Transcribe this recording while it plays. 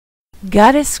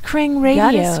Goddess Kring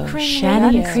Radio,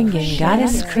 Shannon Kringen,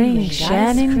 Goddess Kring,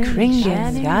 Shannon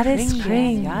Kringen, Goddess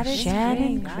Kring,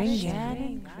 Shannon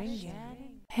Kringen.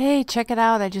 Hey, check it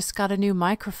out. I just got a new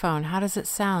microphone. How does it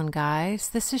sound, guys?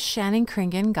 This is Shannon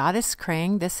Kringen, Goddess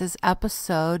Kring. This is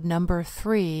episode number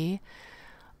 3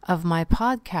 of my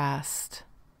podcast.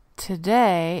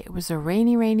 Today, it was a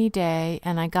rainy day,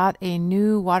 and I got a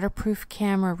new waterproof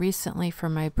camera recently for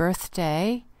my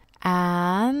birthday.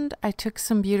 And I took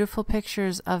some beautiful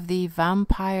pictures of the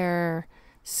vampire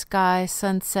sky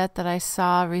sunset that I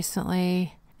saw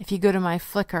recently. If you go to my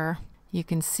Flickr, you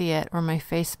can see it, or my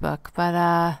Facebook. But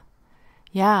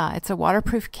yeah, it's a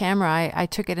waterproof camera. I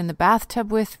took it in the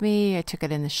bathtub with me. I took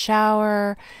it in the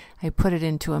shower. I put it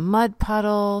into a mud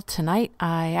puddle. Tonight,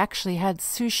 I actually had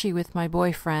sushi with my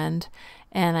boyfriend,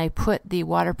 and I put the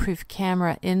waterproof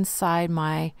camera inside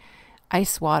my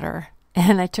ice water.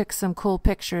 And I took some cool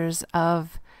pictures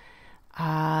of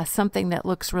something that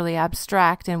looks really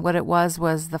abstract. And what it was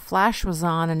the flash was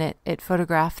on, and it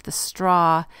photographed the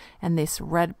straw and this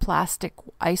red plastic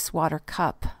ice water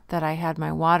cup that I had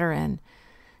my water in.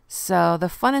 So the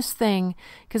funnest thing,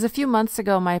 because a few months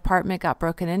ago my apartment got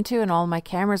broken into and all my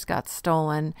cameras got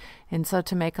stolen. And so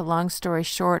to make a long story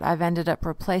short, I've ended up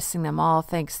replacing them all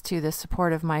thanks to the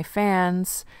support of my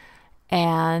fans.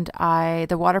 And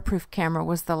the waterproof camera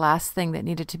was the last thing that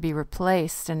needed to be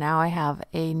replaced. And now I have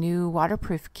a new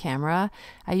waterproof camera.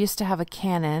 I used to have a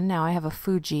Canon. Now I have a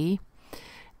Fuji.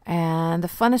 And the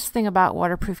funnest thing about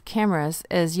waterproof cameras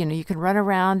is, you can run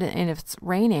around and if it's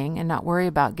raining and not worry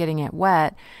about getting it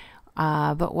wet.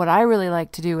 But what I really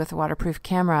like to do with a waterproof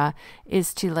camera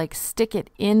is to stick it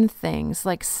in things,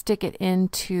 stick it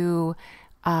into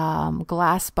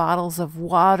glass bottles of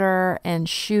water and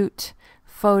shoot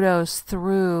photos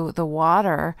through the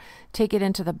water, take it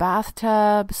into the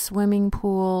bathtub, swimming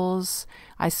pools.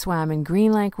 I swam in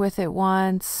Green Lake with it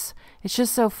once. It's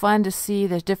just so fun to see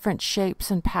the different shapes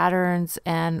and patterns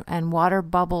and water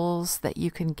bubbles that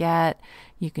you can get.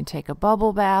 You can take a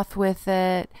bubble bath with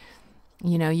it.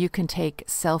 You can take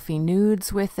selfie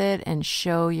nudes with it and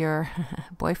show your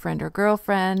boyfriend or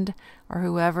girlfriend or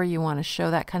whoever you want to show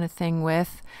that kind of thing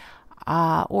with.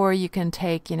 Or you can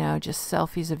take, just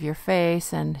selfies of your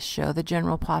face and show the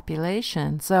general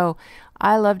population. So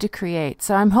I love to create.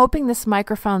 So I'm hoping this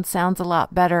microphone sounds a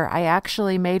lot better. I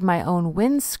actually made my own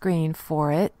windscreen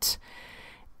for it.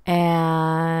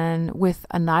 And with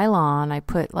a nylon, I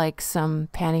put some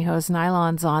pantyhose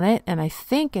nylons on it. And I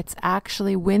think it's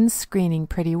actually windscreening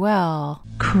pretty well.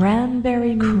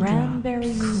 Cranberry moon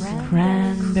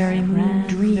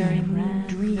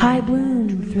dream. High bloom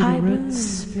through the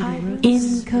roots.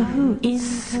 In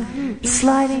cahoots.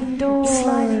 Sliding doors.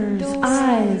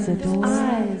 Eyes adore.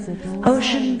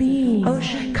 Ocean beam.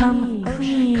 Come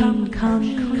clean.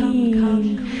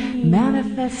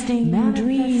 Manifesting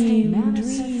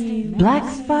dreams. Black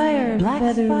fire,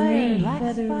 feather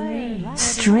rain.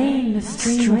 Strain the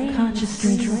stream of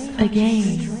consciousness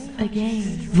again.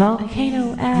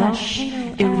 Volcano ash,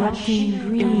 erupting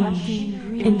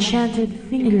green. Enchanted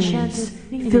fingers,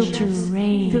 filter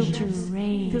rain.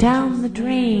 Down the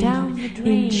drain,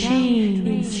 in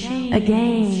chains,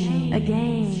 again.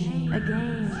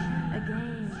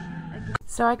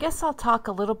 So I guess I'll talk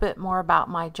a little bit more about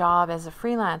my job as a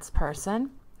freelance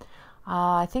person.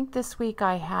 I think this week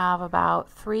I have about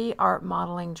 3 art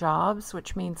modeling jobs,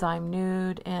 which means I'm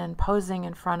nude and posing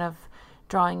in front of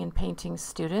drawing and painting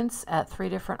students at 3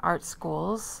 different art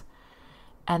schools.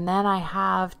 And then I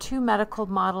have 2 medical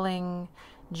modeling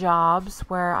jobs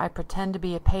where I pretend to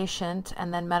be a patient,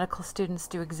 and then medical students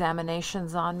do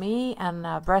examinations on me,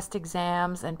 and breast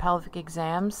exams and pelvic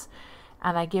exams,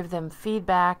 and I give them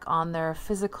feedback on their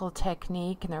physical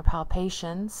technique and their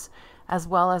palpations, as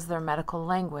well as their medical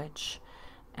language.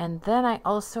 And then I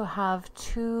also have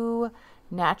 2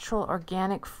 natural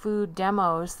organic food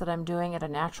demos that I'm doing at a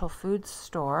natural food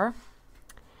store.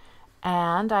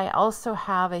 And I also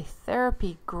have a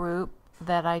therapy group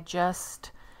that I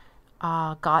just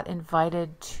got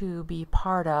invited to be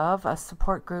part of, a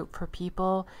support group for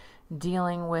people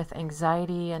dealing with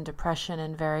anxiety and depression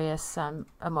and various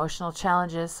emotional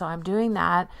challenges. So I'm doing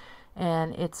that,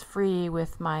 and it's free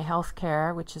with my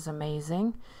healthcare, which is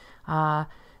amazing.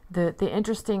 The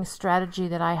interesting strategy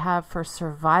that I have for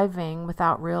surviving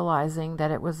without realizing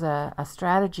that it was a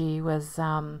strategy was,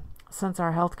 since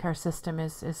our healthcare system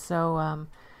is so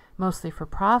mostly for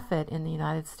profit in the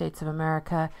United States of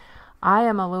America, I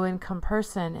am a low-income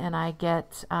person and I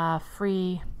get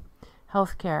free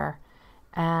healthcare.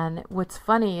 And what's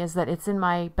funny is that it's in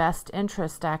my best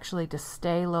interest actually to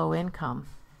stay low income.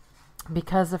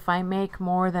 because if I make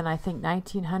more than I think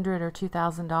 $1,900 or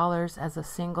 $2,000 as a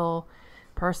single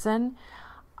person,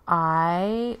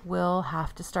 I will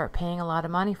have to start paying a lot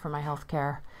of money for my health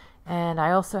care. And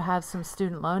I also have some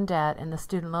student loan debt, and the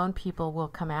student loan people will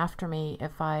come after me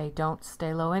if I don't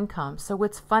stay low income. So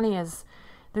what's funny is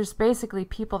there's basically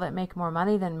people that make more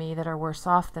money than me that are worse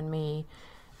off than me.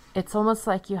 It's almost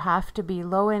like you have to be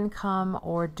low income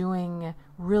or doing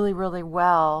really, really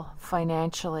well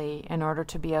financially in order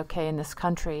to be okay in this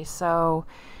country. So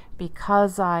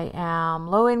because I am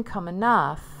low income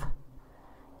enough,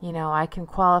 I can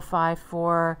qualify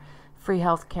for free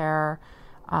health care,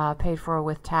 paid for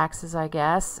with taxes, I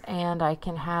guess, and I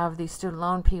can have these student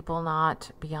loan people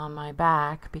not be on my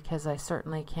back because I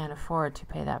certainly can't afford to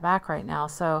pay that back right now.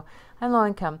 So I'm low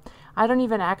income. I don't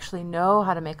even actually know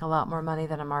how to make a lot more money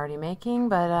than I'm already making,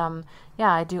 but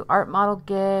yeah, I do art model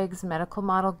gigs, medical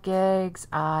model gigs.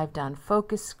 I've done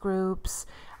focus groups.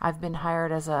 I've been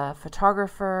hired as a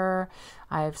photographer.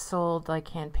 I've sold like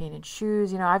hand-painted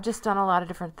shoes. I've just done a lot of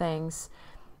different things.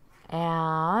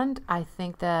 And I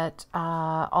think that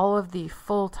all of the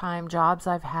full-time jobs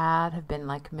I've had have been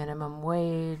like minimum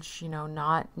wage,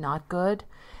 not good.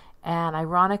 And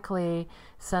ironically,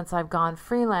 since I've gone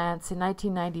freelance, in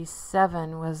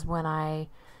 1997 was when I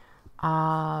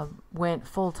went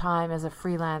full-time as a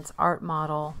freelance art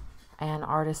model and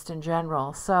artist in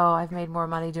general. So I've made more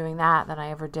money doing that than I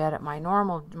ever did at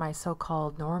my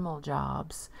so-called normal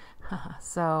jobs.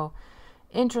 So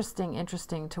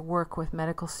interesting to work with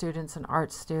medical students and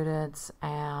art students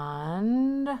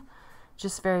and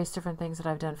just various different things that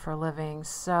I've done for a living.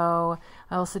 So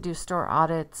I also do store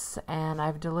audits, and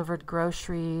I've delivered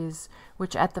groceries,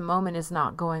 which at the moment is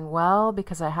not going well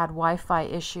because I had Wi-Fi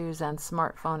issues and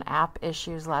smartphone app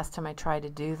issues last time I tried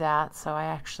to do that. So I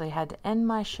actually had to end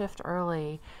my shift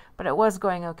early, but it was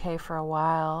going okay for a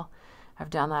while.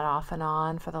 I've done that off and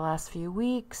on for the last few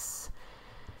weeks.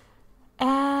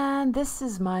 And this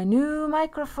is my new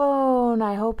microphone.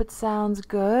 I hope it sounds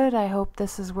good. I hope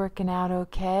this is working out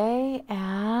okay.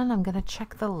 And I'm going to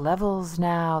check the levels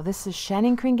now. This is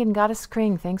Shannon Kringen, Goddess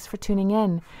Kring. Thanks for tuning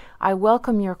in. I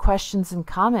welcome your questions and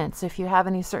comments. If you have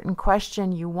any certain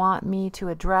question you want me to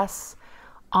address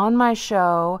on my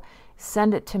show,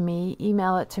 send it to me,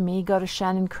 email it to me, go to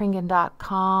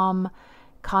shannonkringen.com,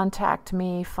 contact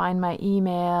me, find my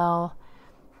email,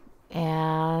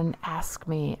 and ask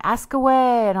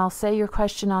away, and I'll say your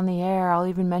question on the air. I'll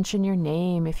even mention your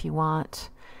name if you want,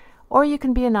 or you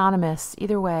can be anonymous.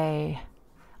 Either way,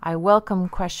 I welcome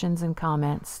questions and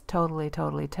comments. Totally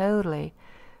tubular.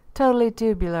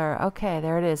 Okay,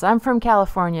 there it is. I'm from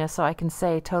California, so I can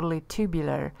say totally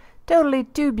tubular,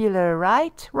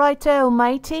 right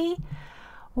almighty.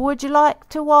 Would you like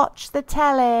to watch the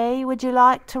telly? Would you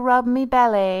like to rub me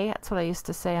belly? That's what I used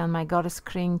to say on my Goddess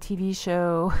Kring TV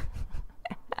show.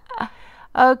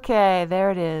 Okay, there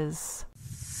it is.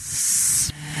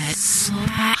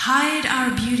 Hide our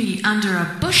beauty under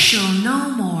a bushel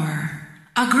no more.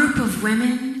 A group of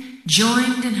women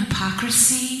joined in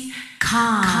hypocrisy.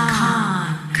 Con.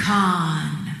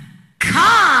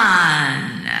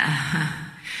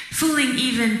 Fooling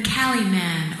even Cali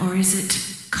man, or is it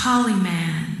Collie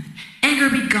man? Anger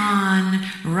be gone,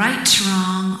 right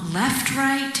wrong, left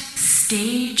right,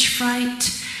 stage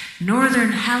fright,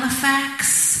 Northern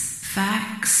Halifax,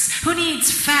 facts. Who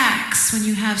needs facts when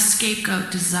you have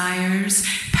scapegoat desires,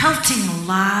 pelting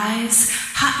lies,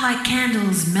 hot like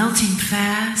candles melting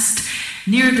fast,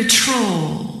 near the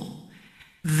troll?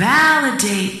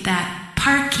 Validate that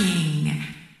parking,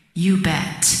 you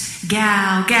bet.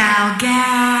 Gal,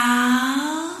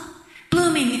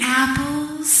 blooming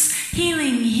apples,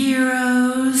 healing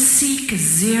heroes, seek a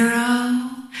zero,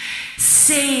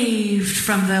 saved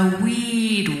from the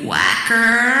weed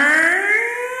whacker.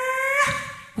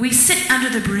 We sit under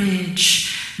the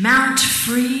bridge, mount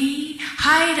free,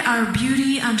 hide our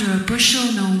beauty under a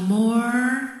bushel no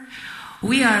more.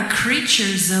 We are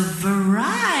creatures of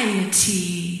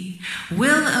variety,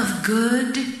 will of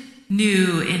good,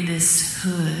 new in this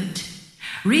hood,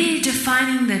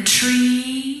 redefining the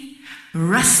tree,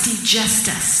 rusty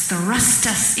justice, thrust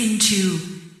us into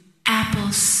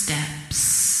apple steps.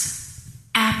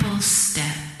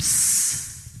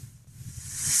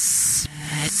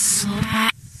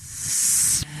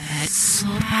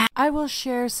 I will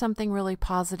share something really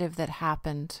positive that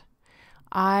happened.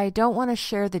 I don't want to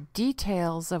share the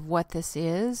details of what this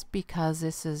is because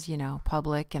this is,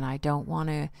 public, and I don't want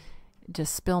to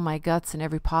just spill my guts in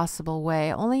every possible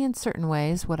way. Only in certain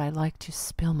ways would I like to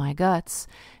spill my guts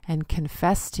and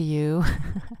confess to you.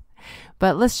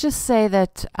 But let's just say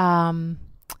that I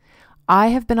I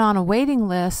have been on a waiting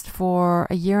list for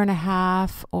a year and a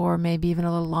half, or maybe even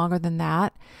a little longer than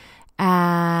that.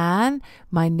 And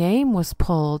my name was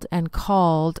pulled and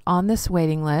called on this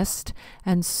waiting list.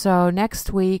 And so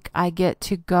next week I get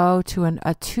to go to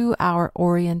a 2-hour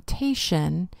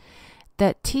orientation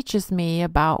that teaches me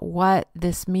about what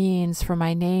this means for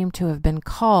my name to have been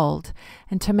called.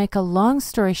 And to make a long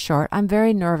story short, I'm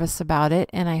very nervous about it,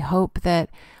 and I hope that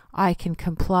I can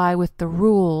comply with the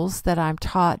rules that I'm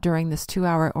taught during this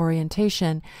 2-hour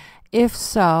orientation. If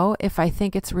so, if I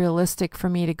think it's realistic for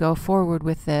me to go forward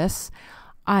with this,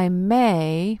 I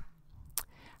may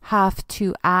have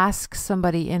to ask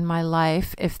somebody in my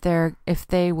life if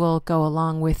they will go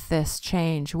along with this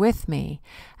change with me.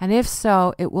 And if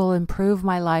so, it will improve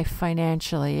my life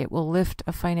financially. It will lift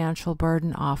a financial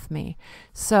burden off me.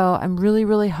 So I'm really,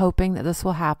 really hoping that this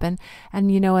will happen. And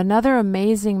another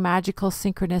amazing magical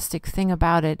synchronistic thing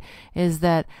about it is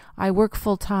that I work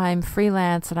full-time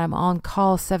freelance and I'm on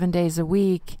call 7 days a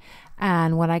week.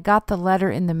 And when I got the letter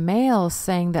in the mail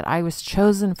saying that I was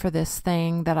chosen for this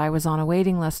thing that I was on a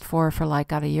waiting list for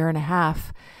like a year and a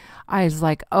half, I was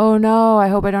like, oh no, I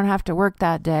hope I don't have to work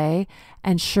that day.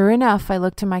 And sure enough, I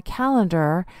looked at my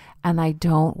calendar and I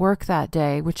don't work that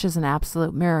day, which is an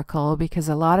absolute miracle because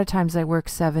a lot of times I work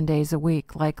 7 days a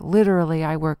week. Like literally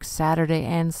I work Saturday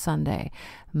and Sunday,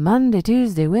 Monday,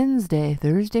 Tuesday, Wednesday,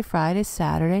 Thursday, Friday,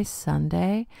 Saturday,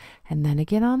 Sunday, and then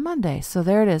again on Monday. So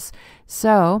there it is.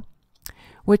 So,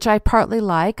 which I partly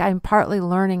like. I'm partly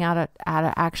learning how to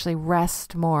actually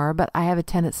rest more, but I have a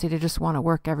tendency to just want to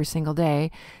work every single day.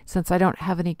 Since I don't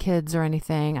have any kids or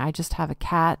anything, I just have a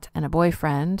cat and a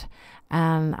boyfriend,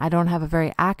 and I don't have a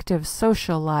very active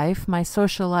social life. My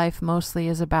social life mostly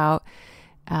is about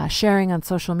sharing on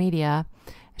social media,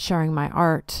 sharing my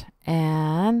art,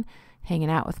 and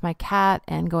hanging out with my cat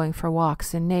and going for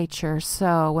walks in nature.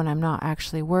 So when I'm not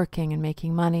actually working and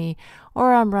making money,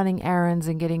 or I'm running errands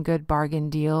and getting good bargain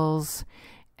deals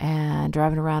and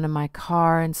driving around in my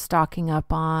car and stocking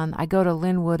up on, I go to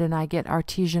Linwood and I get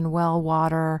artesian well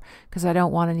water because I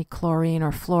don't want any chlorine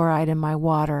or fluoride in my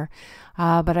water.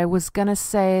 But I was going to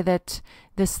say that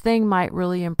this thing might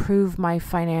really improve my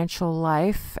financial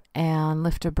life and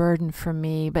lift a burden from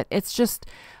me, but it's just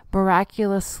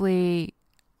miraculous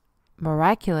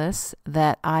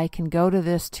that I can go to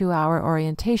this 2-hour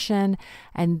orientation,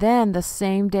 and then the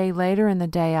same day later in the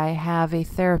day I have a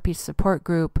therapy support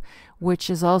group, which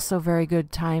is also very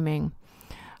good timing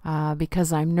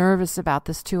because I'm nervous about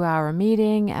this 2-hour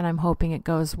meeting and I'm hoping it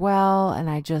goes well,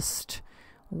 and I just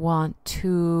want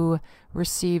to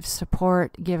receive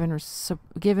support, give and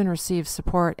receive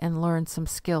support, and learn some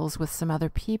skills with some other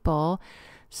people.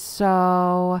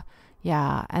 So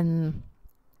yeah, and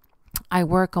I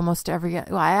work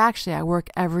I work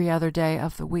every other day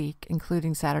of the week,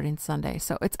 including Saturday and Sunday.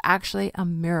 So it's actually a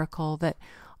miracle that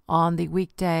on the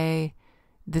weekday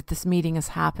that this meeting is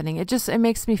happening. It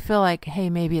makes me feel like, hey,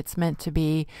 maybe it's meant to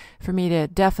be for me to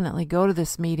definitely go to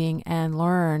this meeting and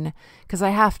learn, because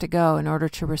I have to go in order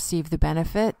to receive the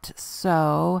benefit.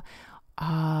 So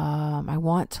I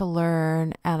want to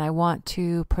learn and I want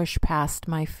to push past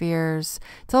my fears.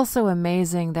 It's also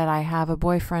amazing that I have a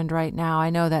boyfriend right now. I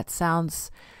know that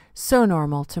sounds so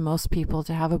normal to most people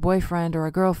to have a boyfriend or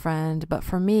a girlfriend, but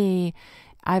for me,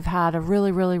 I've had a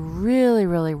really, really, really,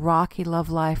 really rocky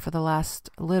love life for the last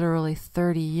literally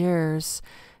 30 years.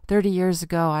 30 years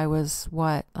ago, I was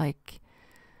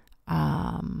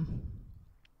I'm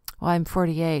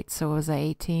 48, so was I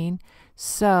 18?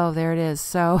 So there it is.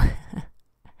 So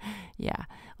yeah,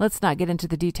 let's not get into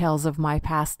the details of my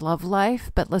past love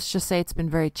life, but let's just say it's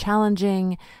been very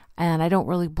challenging, and I don't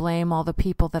really blame all the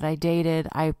people that I dated.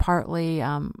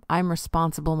 I'm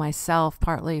responsible myself,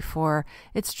 partly for,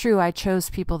 it's true, I chose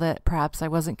people that perhaps I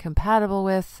wasn't compatible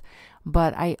with,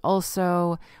 but I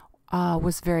also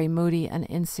was very moody and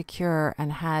insecure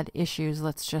and had issues,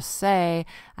 let's just say,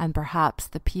 and perhaps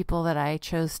the people that I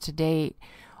chose to date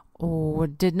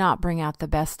did not bring out the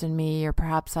best in me, or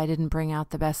perhaps I didn't bring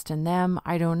out the best in them.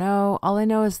 I don't know. All I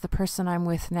know is the person I'm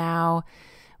with now,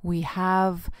 we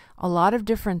have a lot of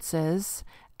differences,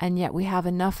 and yet we have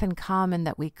enough in common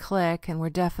that we click, and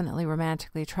we're definitely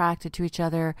romantically attracted to each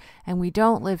other, and we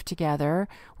don't live together.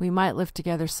 We might live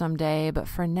together someday, but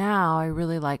for now, I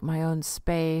really like my own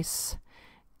space.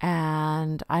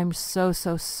 And I'm so,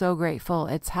 so, so grateful.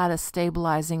 It's had a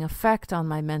stabilizing effect on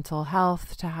my mental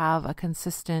health to have a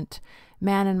consistent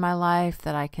man in my life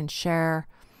that I can share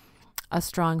a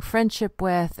strong friendship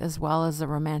with, as well as a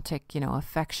romantic,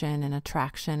 affection and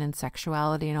attraction and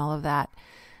sexuality and all of that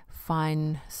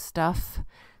fine stuff.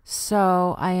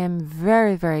 So I am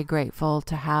very, very grateful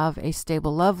to have a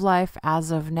stable love life. As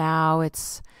of now,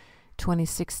 it's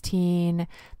 2016.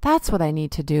 That's what I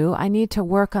need to do. I need to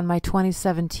work on my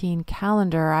 2017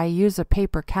 calendar. I use a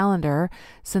paper calendar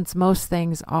since most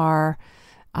things are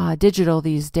digital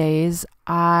these days.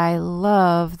 I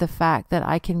love the fact that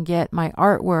I can get my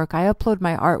artwork. I upload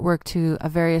my artwork to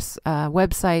various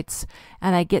websites,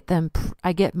 and I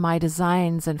get my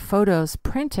designs and photos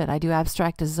printed. I do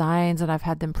abstract designs, and I've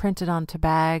had them printed onto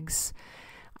bags.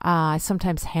 I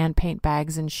sometimes hand paint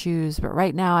bags and shoes, but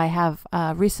right now I have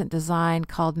a recent design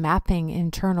called Mapping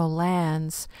Internal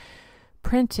Lands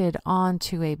printed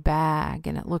onto a bag,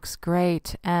 and it looks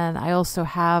great. And I also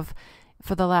have,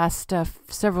 for the last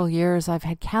several years, I've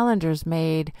had calendars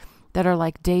made that are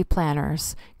like day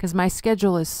planners, because my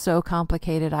schedule is so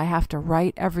complicated. I have to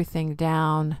write everything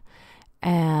down,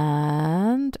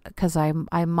 and because I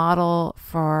model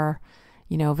for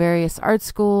various art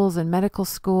schools and medical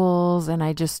schools, and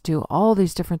I just do all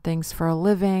these different things for a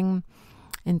living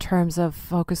in terms of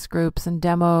focus groups and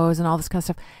demos and all this kind of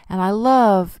stuff. And I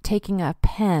love taking a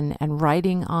pen and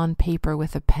writing on paper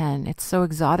with a pen. It's so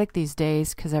exotic these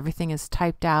days because everything is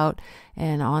typed out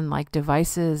and on like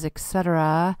devices,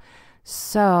 etc.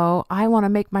 So I want to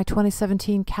make my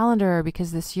 2017 calendar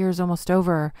because this year is almost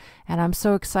over, and I'm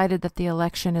so excited that the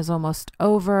election is almost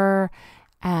over.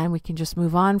 And we can just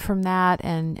move on from that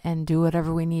and do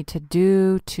whatever we need to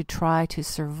do to try to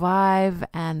survive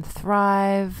and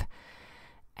thrive,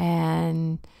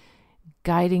 and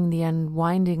guiding the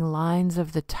unwinding lines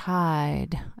of the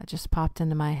tide. That just popped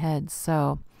into my head.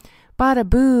 So, bada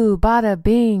boo, bada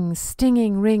bing,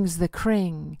 stinging rings the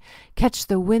kring. Catch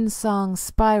the windsong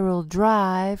spiral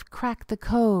drive, crack the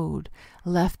code,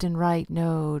 left and right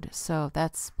node. So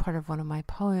that's part of one of my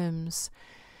poems.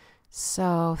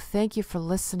 So thank you for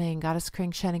listening, Goddess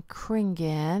Shannon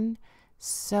Kringen.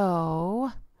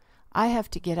 So I have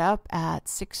to get up at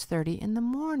 6:30 in the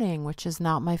morning, which is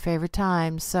not my favorite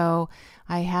time. So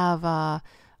I have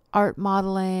art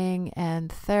modeling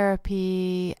and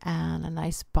therapy and a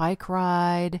nice bike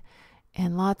ride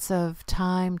and lots of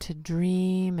time to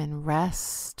dream and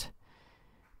rest.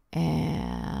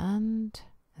 And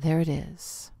there it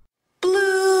is.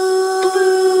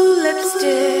 Blue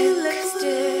lipstick,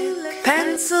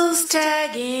 pencils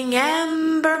tagging,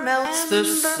 amber melts the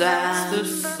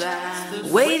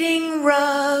sand, waiting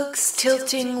rugs,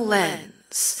 tilting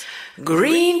lens,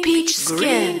 green peach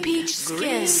skin,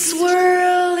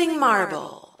 swirling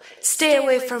marble. Stay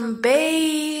away from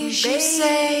beige, you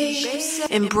say,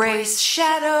 embrace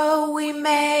shadow we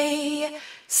may,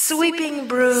 sweeping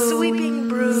brooms,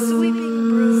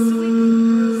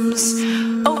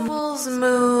 opal's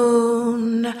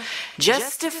moon.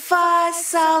 Justify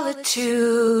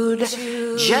solitude,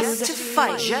 justify,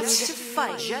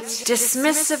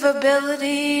 dismissive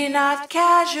ability, not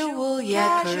casual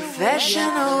yet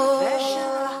professional.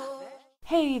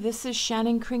 Hey, this is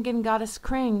Shannon Kringen, Goddess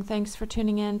Kring. Thanks for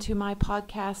tuning in to my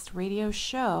podcast radio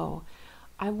show.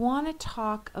 I want to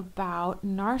talk about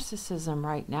narcissism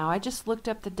right now. I just looked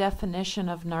up the definition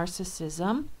of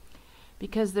narcissism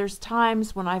because there's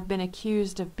times when I've been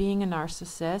accused of being a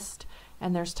narcissist,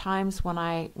 and there's times when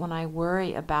I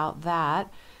worry about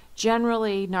that.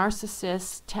 Generally,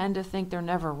 narcissists tend to think they're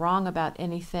never wrong about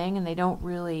anything, and they don't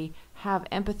really have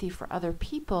empathy for other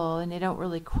people, and they don't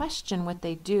really question what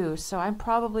they do. So I'm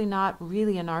probably not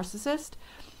really a narcissist,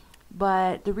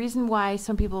 but the reason why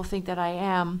some people think that I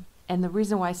am, and the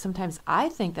reason why sometimes I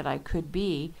think that I could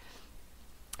be,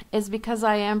 is because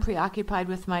I am preoccupied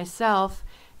with myself,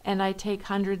 and I take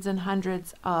hundreds and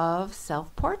hundreds of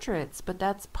self-portraits. But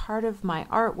that's part of my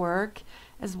artwork,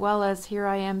 as well as here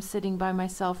I am sitting by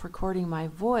myself recording my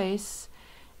voice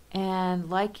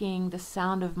and liking the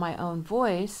sound of my own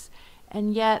voice.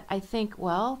 And yet I think,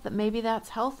 well, that maybe that's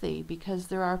healthy, because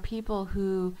there are people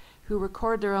who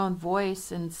record their own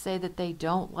voice and say that they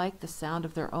don't like the sound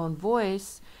of their own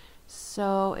voice.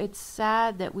 So it's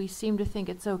sad that we seem to think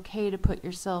it's okay to put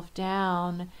yourself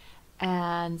down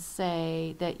and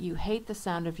say that you hate the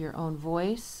sound of your own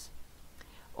voice,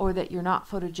 or that you're not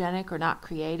photogenic or not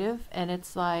creative. And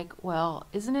it's like, well,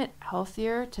 isn't it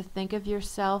healthier to think of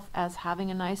yourself as having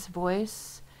a nice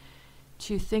voice,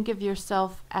 to think of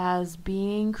yourself as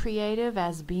being creative,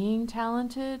 as being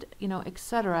talented,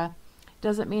 etc.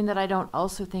 Doesn't mean that I don't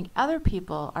also think other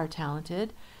people are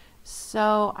talented.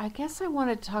 So I guess I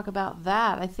wanted to talk about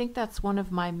that. I think that's one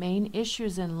of my main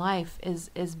issues in life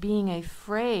is being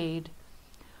afraid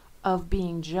of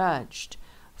being judged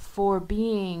for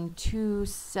being too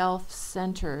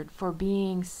self-centered, for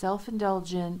being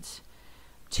self-indulgent,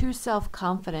 too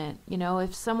self-confident.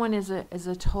 If someone is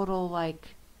a total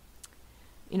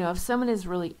if someone is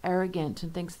really arrogant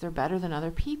and thinks they're better than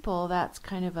other people, that's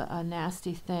kind of a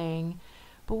nasty thing.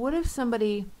 But what if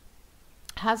somebody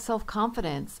has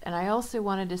self-confidence? And I also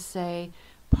wanted to say,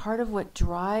 part of what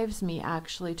drives me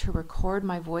actually to record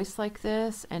my voice like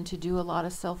this and to do a lot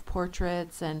of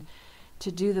self-portraits and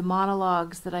to do the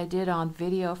monologues that I did on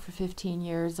video for 15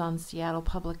 years on Seattle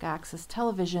Public Access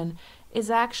Television is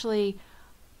actually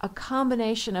a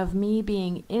combination of me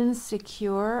being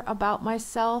insecure about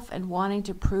myself and wanting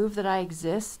to prove that I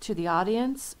exist to the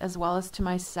audience as well as to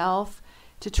myself,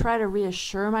 to try to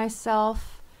reassure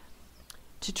myself,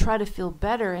 to try to feel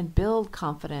better and build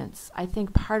confidence. I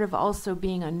think part of also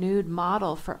being a nude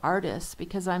model for artists,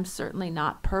 because I'm certainly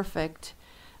not perfect.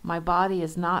 My body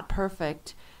is not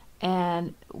perfect.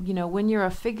 And, you know, when you're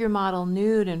a figure model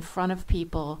nude in front of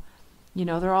people, you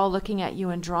know, they're all looking at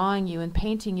you and drawing you and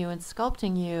painting you and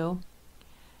sculpting you.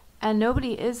 And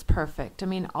nobody is perfect. I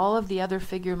mean, all of the other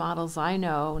figure models I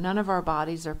know, none of our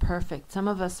bodies are perfect. Some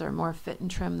of us are more fit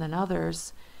and trim than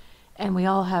others. And we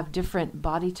all have different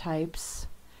body types,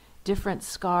 different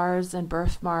scars and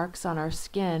birthmarks on our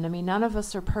skin. I mean, none of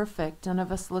us are perfect. None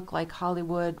of us look like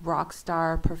Hollywood rock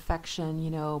star perfection,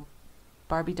 you know,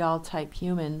 Barbie doll type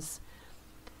humans.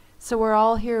 So we're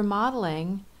all here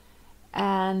modeling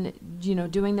and, you know,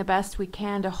 doing the best we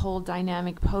can to hold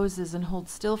dynamic poses and hold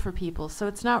still for people. So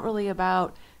it's not really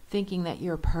about thinking that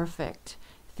you're perfect,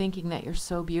 thinking that you're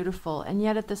so beautiful. And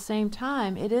yet at the same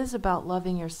time, it is about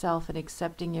loving yourself and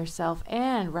accepting yourself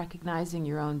and recognizing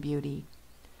your own beauty.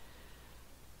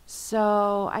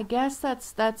 So I guess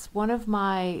that's one of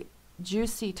my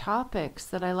juicy topics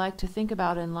that I like to think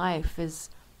about in life is,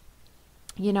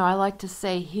 you know, I like to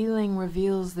say healing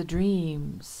reveals the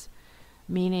dreams,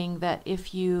 meaning that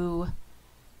if you're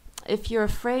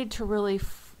afraid to really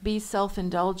be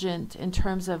self-indulgent in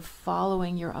terms of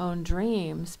following your own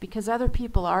dreams, because other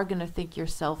people are going to think you're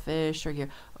selfish or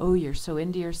you're so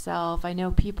into yourself. I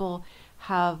know people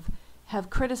have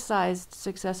criticized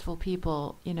successful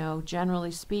people, you know,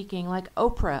 generally speaking, like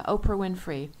Oprah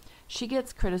Winfrey. She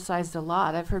gets criticized a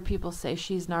lot. I've heard people say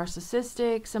she's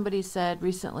narcissistic. Somebody said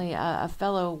recently, a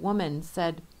fellow woman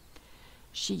said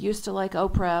she used to like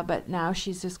Oprah, but now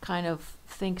she's just kind of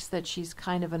thinks that she's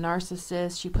kind of a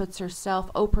narcissist.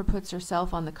 Oprah puts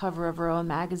herself on the cover of her own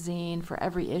magazine for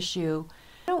every issue.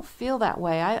 I don't feel that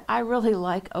way. I really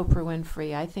like Oprah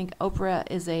Winfrey. I think Oprah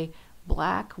is a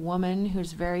Black woman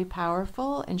who's very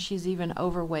powerful, and she's even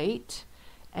overweight,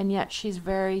 and yet she's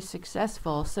very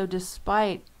successful. So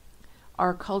despite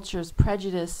our culture's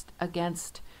prejudice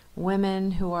against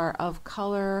women who are of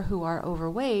color, who are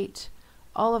overweight,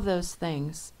 all of those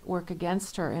things work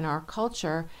against her in our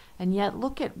culture. And yet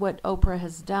look at what Oprah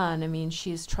has done. I mean,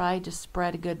 she's tried to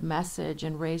spread a good message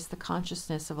and raise the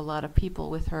consciousness of a lot of people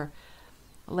with her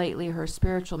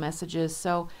spiritual messages.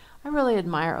 So I really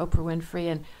admire Oprah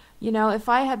Winfrey. And you know, if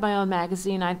I had my own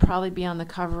magazine, I'd probably be on the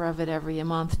cover of it every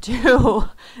month too.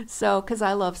 So, because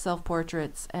I love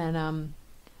self-portraits, and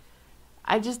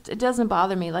it doesn't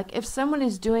bother me. Like, if someone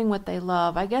is doing what they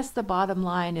love, I guess the bottom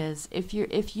line is, if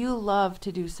you love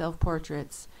to do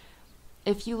self-portraits,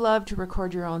 if you love to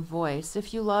record your own voice,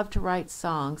 if you love to write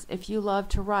songs, if you love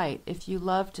to write, if you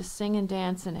love to sing and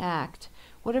dance and act,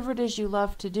 whatever it is you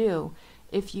love to do,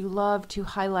 if you love to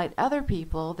highlight other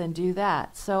people, then do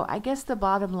that. So I guess the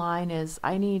bottom line is,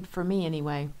 for me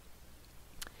anyway,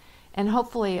 and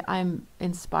hopefully I'm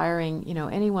inspiring, you know,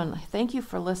 anyone. Thank you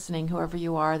for listening, whoever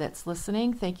you are that's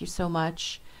listening. Thank you so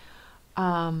much.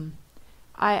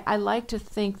 I like to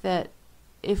think that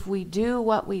if we do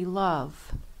what we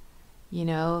love, you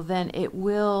know, then it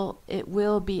will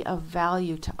be of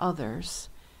value to others.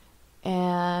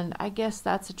 And I guess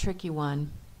that's a tricky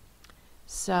one.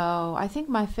 So I think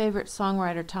my favorite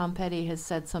songwriter, Tom Petty, has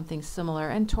said something similar,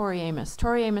 and Tori Amos.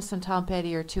 Tori Amos and Tom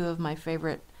Petty are two of my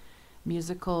favorite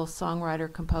musical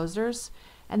songwriter composers,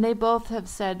 and they both have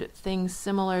said things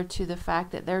similar to the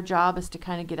fact that their job is to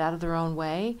kind of get out of their own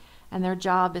way, and their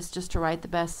job is just to write the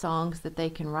best songs that they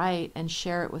can write and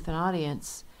share it with an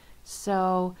audience.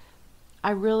 So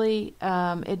I really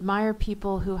admire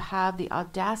people who have the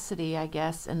audacity, I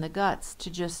guess, and the guts to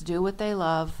just do what they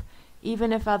love,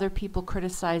 even if other people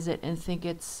criticize it and think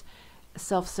it's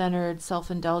self-centered,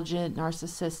 self-indulgent,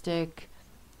 narcissistic,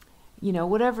 you know,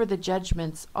 whatever the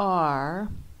judgments are.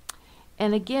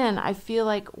 And again, I feel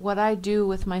like what I do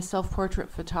with my self-portrait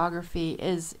photography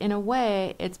is, in a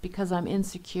way, it's because I'm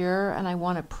insecure and I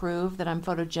want to prove that I'm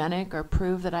photogenic or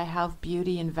prove that I have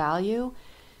beauty and value,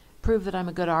 prove that I'm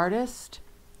a good artist.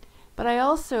 But I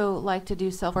also like to do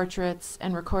self-portraits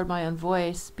and record my own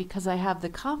voice because I have the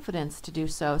confidence to do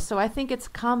so. So I think it's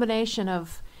a combination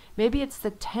of, maybe it's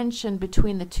the tension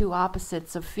between the two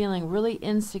opposites of feeling really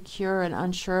insecure and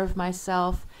unsure of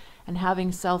myself and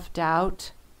having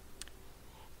self-doubt,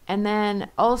 And then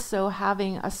also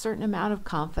having a certain amount of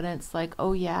confidence, like,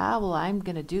 oh yeah, well, I'm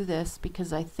going to do this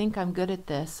because I think I'm good at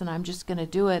this and I'm just going to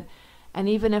do it. And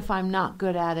even if I'm not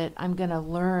good at it, I'm going to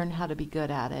learn how to be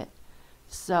good at it.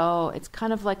 So it's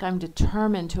kind of like I'm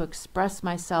determined to express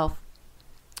myself.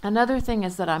 Another thing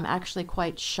is that I'm actually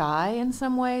quite shy in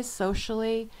some ways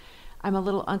socially. I'm a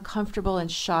little uncomfortable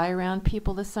and shy around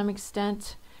people to some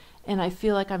extent. And I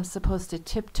feel like I'm supposed to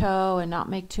tiptoe and not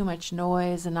make too much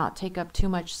noise and not take up too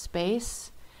much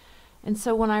space. And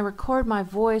so when I record my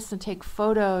voice and take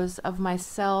photos of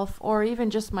myself, or even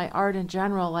just my art in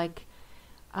general, like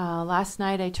last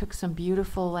night I took some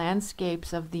beautiful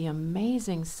landscapes of the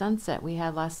amazing sunset we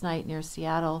had last night near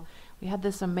Seattle. We had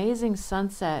this amazing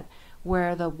sunset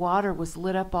where the water was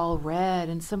lit up all red,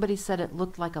 and somebody said it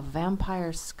looked like a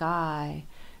vampire sky.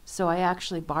 So I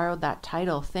actually borrowed that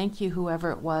title. Thank you,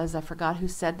 whoever it was. I forgot who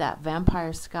said that,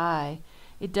 vampire sky.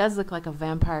 It does look like a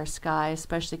vampire sky,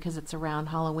 especially because it's around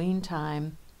Halloween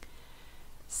time.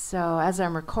 So as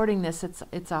I'm recording this,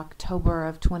 it's October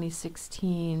of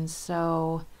 2016.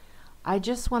 So I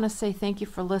just want to say thank you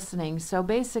for listening. So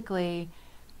basically,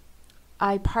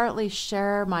 I partly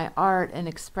share my art and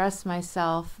express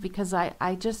myself because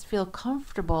I just feel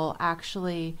comfortable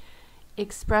actually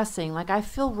expressing. Like I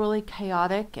feel really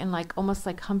chaotic and like almost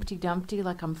like Humpty Dumpty,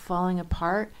 like I'm falling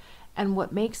apart. And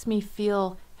what makes me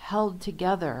feel held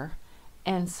together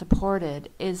and supported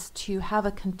is to have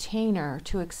a container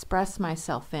to express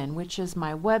myself in, which is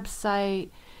my website,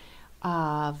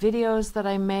 videos that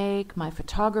I make, my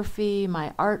photography,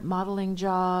 my art modeling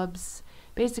jobs,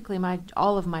 basically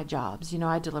all of my jobs. You know,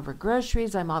 I deliver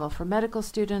groceries, I model for medical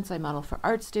students, I model for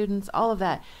art students, all of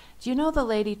that. Do you know the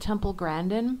lady Temple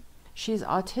Grandin? She's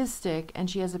autistic and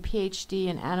she has a PhD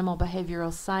in animal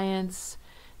behavioral science.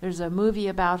 There's a movie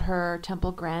about her,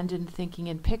 Temple Grandin Thinking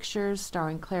in Pictures,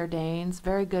 starring Claire Danes.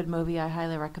 Very good movie. I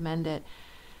highly recommend it.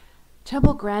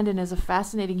 Temple Grandin is a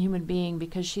fascinating human being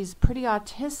because she's pretty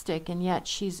autistic and yet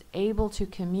she's able to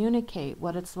communicate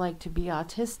what it's like to be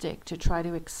autistic, to try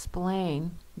to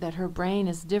explain that her brain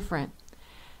is different.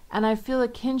 And I feel a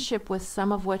kinship with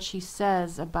some of what she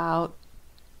says about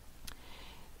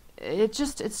it's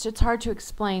just hard to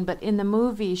explain, but in the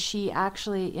movie she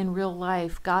actually in real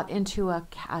life got into a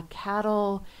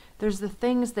cattle. There's the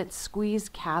things that squeeze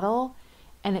cattle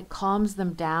and it calms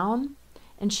them down,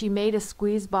 and she made a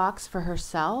squeeze box for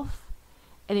herself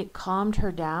and it calmed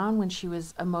her down when she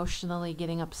was emotionally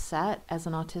getting upset as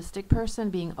an autistic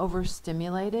person, being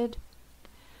overstimulated.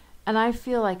 And I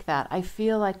feel like that. I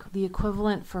feel like the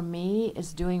equivalent for me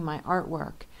is doing my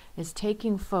artwork, is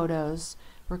taking photos,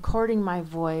 recording my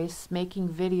voice, making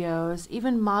videos,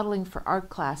 even modeling for art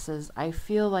classes. I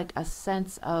feel like a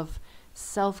sense of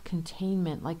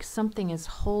self-containment, like something is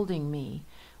holding me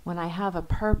when I have a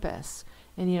purpose.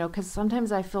 And, you know, because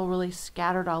sometimes I feel really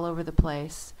scattered all over the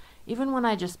place, even when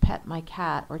I just pet my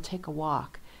cat or take a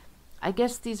walk. I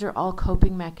guess these are all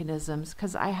coping mechanisms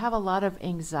because I have a lot of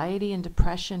anxiety and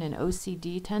depression and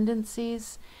OCD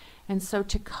tendencies. And so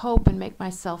to cope and make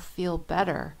myself feel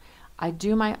better, I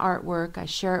do my artwork, I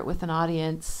share it with an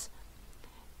audience,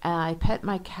 I pet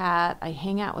my cat, I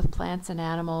hang out with plants and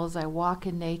animals, I walk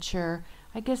in nature.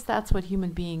 I guess that's what human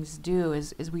beings do,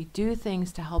 is we do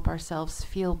things to help ourselves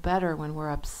feel better when we're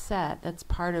upset. That's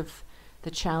part of the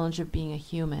challenge of being a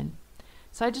human.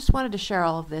 So I just wanted to share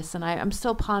all of this, and I'm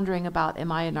still pondering about,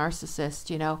 am I a narcissist?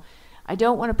 You know, I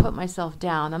don't want to put myself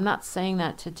down. I'm not saying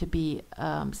that to be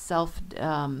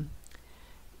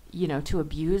you know, to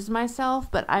abuse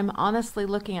myself, but I'm honestly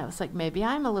looking at this like maybe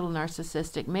I'm a little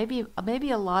narcissistic.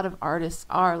 Maybe a lot of artists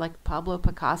are, like Pablo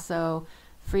Picasso,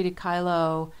 Frida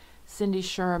Kahlo, Cindy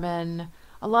Sherman,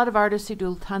 a lot of artists who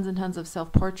do tons and tons of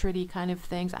self-portrait-y kind of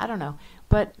things. I don't know.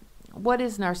 But what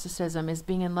is narcissism? Is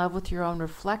being in love with your own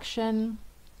reflection,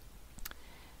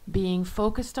 being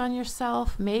focused on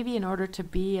yourself. Maybe in order to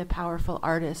be a powerful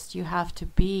artist, you have to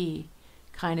be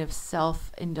kind of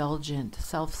self-indulgent,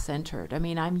 self-centered. I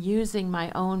mean, I'm using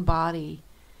my own body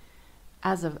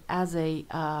as a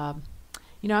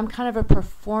you know, I'm kind of a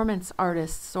performance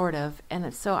artist, sort of,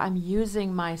 and so I'm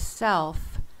using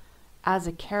myself as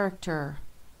a character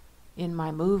in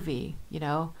my movie, you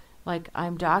know, like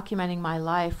I'm documenting my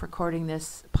life, recording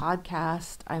this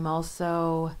podcast. I'm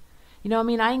also, you know, I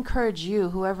mean, I encourage you,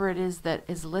 whoever it is that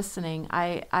is listening,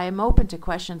 I am open to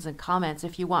questions and comments.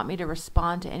 If you want me to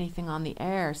respond to anything on the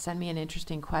air, send me an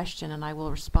interesting question and I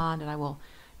will respond and I will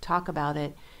talk about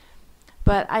it.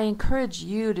 But I encourage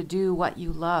you to do what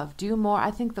you love. Do more.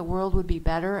 I think the world would be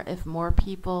better if more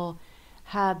people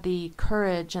had the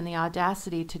courage and the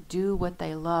audacity to do what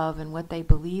they love and what they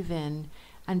believe in.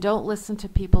 And don't listen to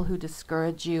people who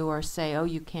discourage you or say, oh,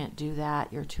 you can't do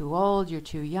that. You're too old, you're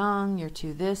too young, you're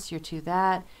too this, you're too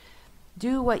that.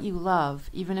 Do what you love,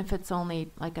 even if it's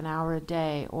only like an hour a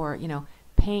day, or,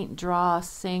 paint, draw,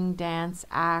 sing, dance,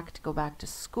 act, go back to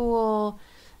school,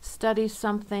 study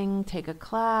something, take a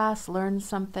class, learn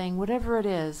something, whatever it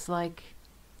is. Like,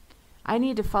 I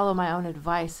need to follow my own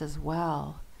advice as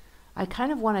well. I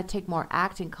kind of want to take more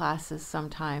acting classes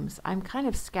sometimes. I'm kind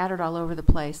of scattered all over the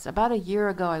place. About a year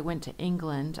ago, I went to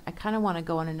England. I kind of want to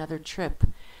go on another trip.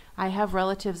 I have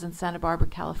relatives in Santa Barbara,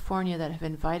 California that have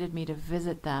invited me to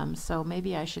visit them, so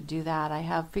maybe I should do that. I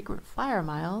have frequent flyer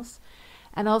miles.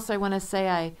 And also I want to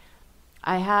say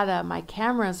I had my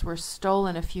cameras were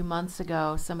stolen a few months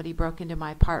ago. Somebody broke into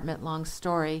my apartment, long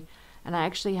story. And I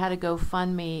actually had a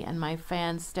GoFundMe, and my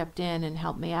fans stepped in and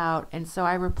helped me out. And so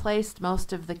I replaced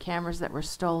most of the cameras that were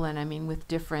stolen, with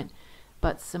different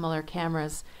but similar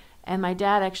cameras. And my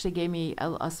dad actually gave me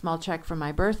a small check for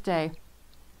my birthday.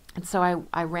 And so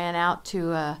I ran out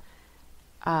to a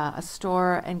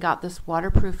store and got this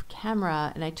waterproof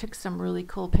camera. And I took some really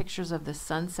cool pictures of the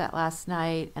sunset last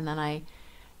night. And then I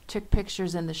took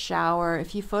pictures in the shower.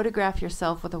 If you photograph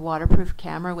yourself with a waterproof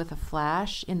camera with a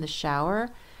flash in the shower,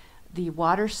 the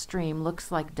water stream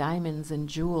looks like diamonds and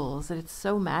jewels, and it's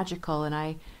so magical. And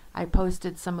I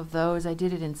posted some of those. I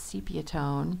did it in sepia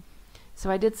tone.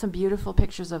 So I did some beautiful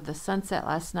pictures of the sunset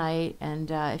last night, and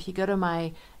if you go to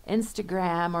my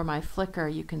Instagram or my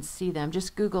Flickr, you can see them.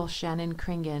 Just Google Shannon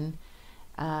Kringen,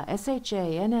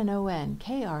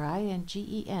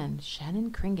 ShannonKringen,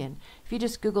 Shannon Kringen. If you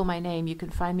just Google my name, you can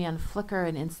find me on Flickr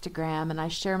and Instagram, and I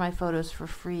share my photos for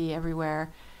free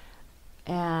everywhere.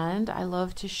 And I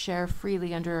love to share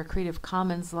freely under a Creative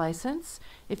Commons license.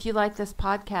 If you like this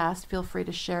podcast, feel free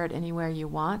to share it anywhere you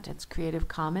want. It's Creative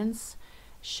Commons.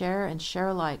 Share and share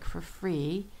alike for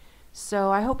free.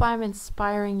 So I hope I'm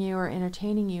inspiring you or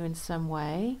entertaining you in some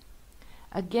way.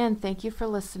 Again, thank you for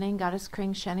listening. Goddess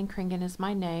Kring, Shannon Kringen is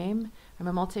my name. I'm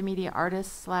a multimedia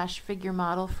artist / figure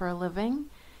model for a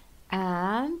living.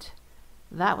 And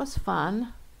that was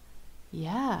fun.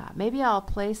 Yeah, maybe I'll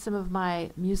play some of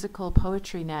my musical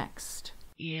poetry next.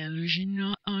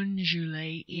 Illusion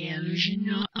undulate,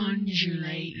 illusion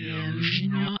undulate,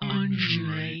 illusion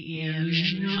undulate,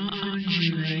 illusion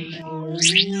undulate,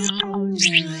 illusion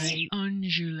undulate,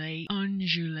 undulate,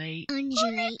 undulate,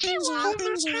 undulate,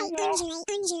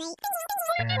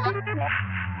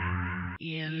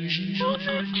 illusion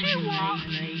undulate.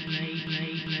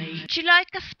 Would you like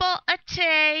a spot of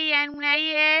tea? And when I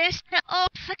used to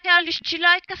obstacle, would you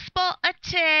like a spot of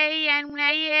tea? And when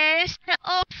I used to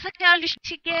obstacle,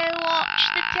 to go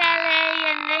watch the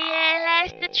telly, and I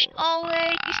realized that she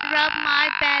always used to rub my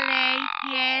belly.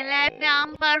 Yeah,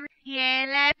 number,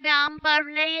 and I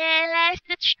realized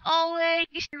that she always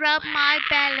used to rub my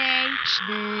belly.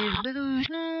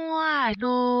 I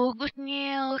know good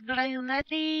news,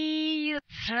 granati,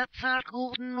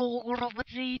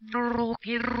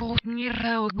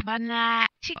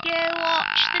 to go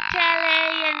watch the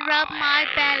telly and rub my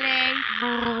belly.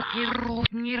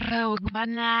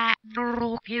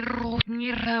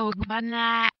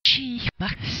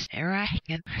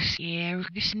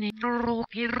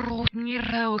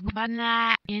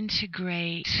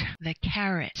 Integrate the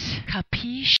carrots,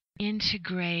 capiche?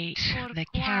 Integrate the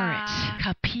carrots,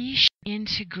 capiche?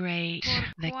 Integrate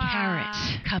the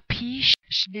carrots, capiche?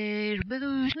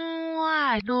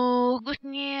 I know good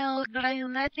news,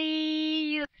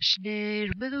 granati.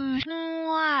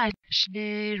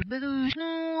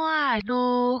 I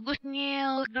know good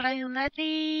news,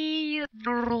 granati.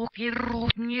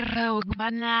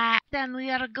 Then we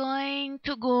are going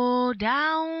to go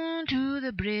down to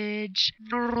the bridge.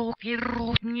 I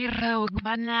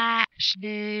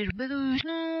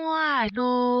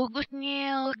know good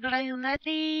news,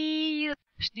 granati.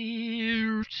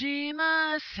 Still see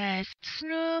my says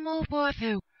snowmobile for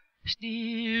through.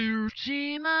 Still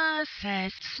see my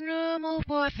says snowmobile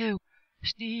for through.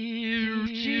 Still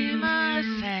see my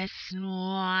says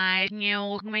snow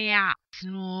milk me out.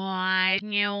 Snow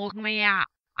milk me out.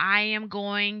 I am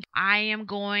going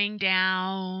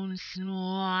down.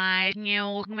 Snow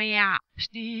milk me out.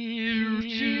 Still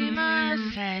see my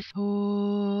says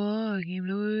oh, you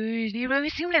lose the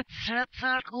rose.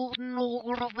 Golden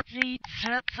over the seat.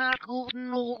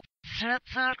 Golden over.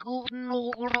 Golden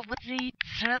over the seat.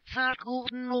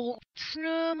 Golden over.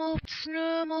 Snowmobile.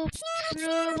 Snowmobile.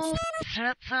 Snowmobile.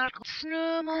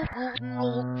 Snowmobile. Golden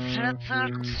over.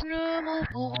 Snowmobile.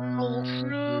 Golden over.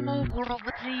 Snowmobile over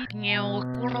the seat. Milk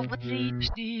over the seat.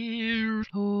 Still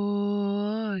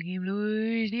oh, you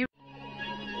lose the.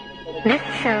 This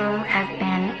show has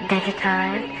been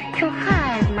digitized to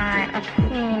hide my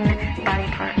obscene body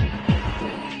parts.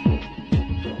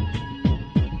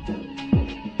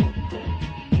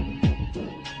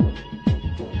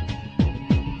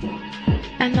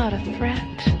 And not a threat.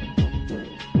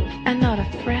 And not a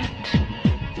threat.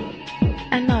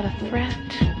 And not a threat.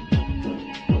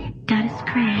 Goddess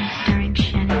Kringen, starring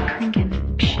Shannon Kringen.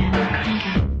 Shannon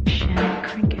Kringen. Shannon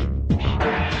Kringen.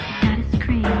 Goddess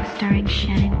Kringen, starring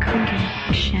Shannon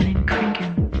Kringen. Shannon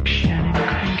Kringen. Shannon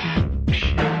Kringen.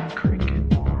 Shannon Kringen.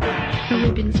 The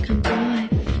ribbons come to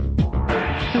life.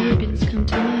 The ribbons come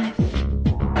to life.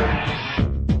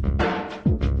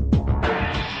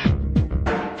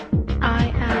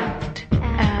 I act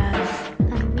as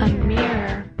a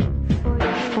mirror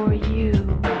for you.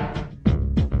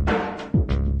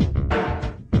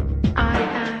 I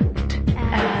act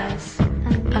as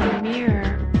a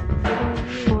mirror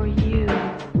for you.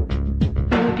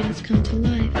 The ribbons come to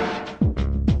life.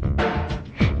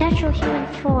 Natural human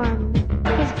form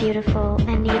is beautiful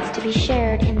and needs to be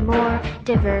shared in more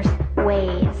diverse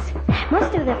ways.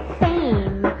 Most of the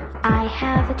fame I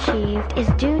have achieved is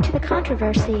due to the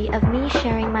controversy of me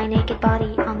sharing my naked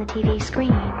body on the TV screen.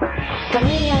 The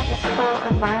media is full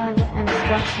of violence and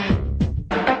destruction,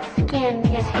 but skin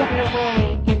is hidden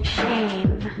away in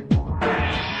shame.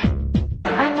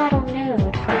 I model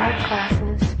nude for art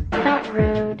classes, not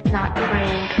rude, not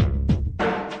prude.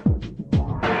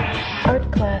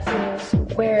 Art classes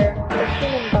where the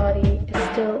human body is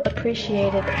still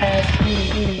appreciated as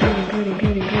beauty.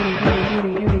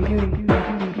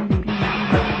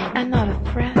 And not a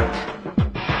threat.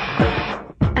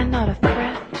 And not a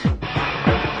threat.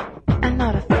 And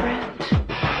not a threat.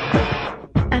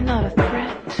 And not a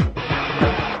threat.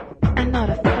 And not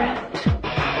a threat.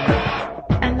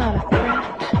 And not a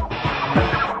threat.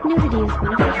 Nudity is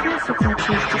one of the facets I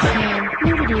choose to share.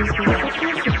 Nudity is one of the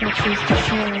facets I choose to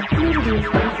share. Nudity is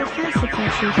one of the facets I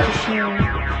choose to share.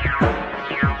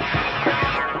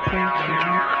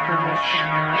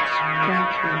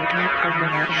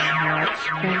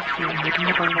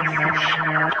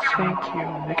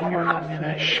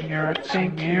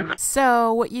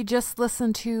 So what you just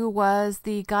listened to was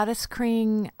the Goddess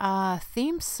Kringen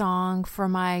theme song for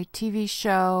my TV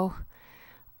show.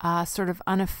 Sort of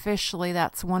unofficially,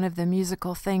 that's one of the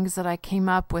musical things that I came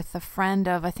up with a friend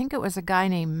of. I think it was a guy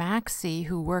named Maxie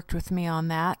who worked with me on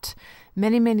that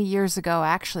many, many years ago.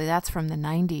 Actually, that's from the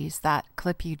 90s, that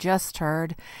clip you just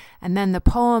heard. And then the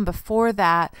poem before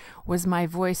that was my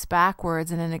voice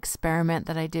backwards in an experiment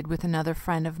that I did with another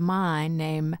friend of mine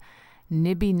named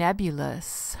Nibby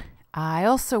Nebulous. I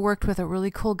also worked with a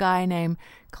really cool guy named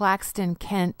Claxton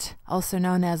Kent, also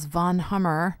known as Von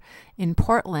Hummer, in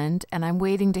Portland, and I'm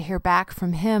waiting to hear back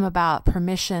from him about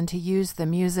permission to use the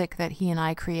music that he and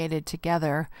I created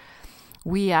together.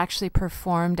 We actually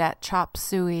performed at Chop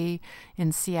Suey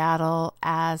in Seattle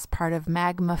as part of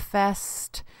Magma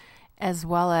Fest, as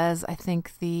well as I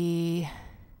think now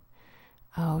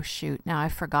I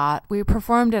forgot. We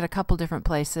performed at a couple different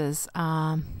places.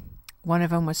 One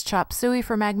of them was Chop Suey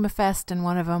for Magma Fest, and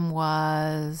one of them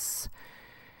was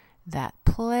that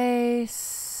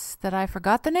place that I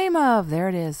forgot the name of. There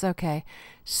it is. Okay.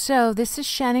 So this is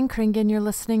Shannon Kringen. You're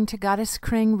listening to Goddess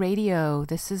Kring Radio.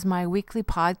 This is my weekly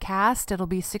podcast. It'll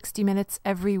be 60 minutes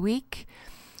every week.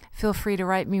 Feel free to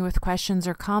write me with questions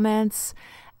or comments.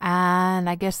 And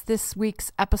I guess this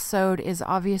week's episode is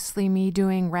obviously me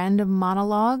doing random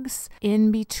monologues.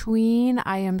 In between,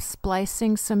 I am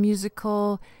splicing some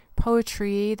musical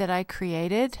poetry that I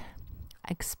created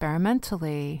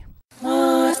experimentally.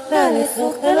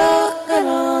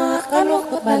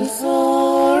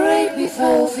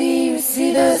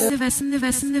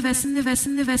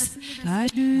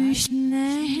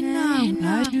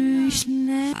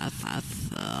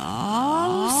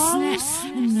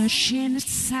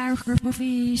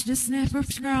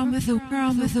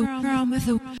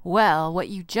 Well, what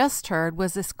you just heard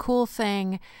was this cool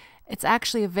thing. It's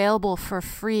actually available for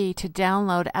free to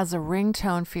download as a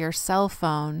ringtone for your cell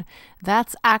phone.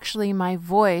 That's actually my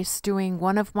voice doing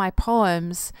one of my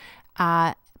poems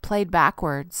played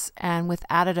backwards and with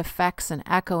added effects and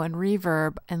echo and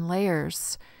reverb and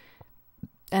layers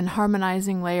and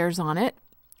harmonizing layers on it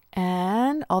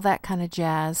and all that kind of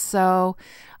jazz. So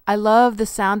I love the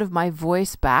sound of my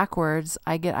voice backwards.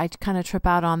 I kind of trip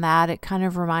out on that. It kind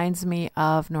of reminds me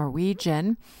of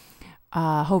Norwegian.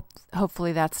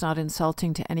 Hopefully that's not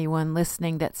insulting to anyone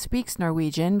listening that speaks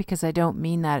Norwegian, because I don't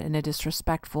mean that in a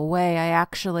disrespectful way. I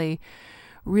actually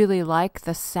really like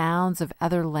the sounds of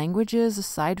other languages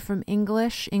aside from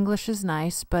English. English is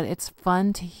nice, but it's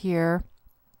fun to hear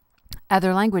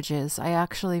other languages. I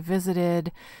actually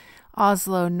visited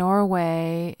Oslo,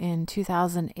 Norway in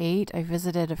 2008. I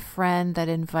visited a friend that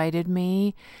invited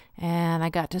me, and I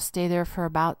got to stay there for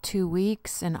about 2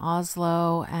 weeks in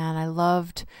Oslo, and I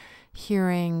loved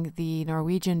hearing the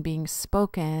Norwegian being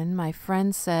spoken. My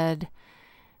friend said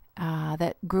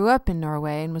that grew up in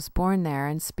Norway and was born there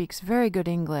and speaks very good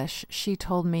English. She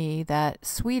told me that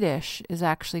Swedish is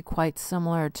actually quite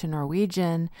similar to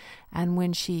Norwegian, and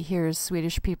when she hears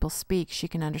Swedish people speak, she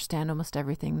can understand almost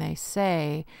everything they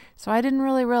say. So I didn't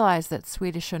really realize that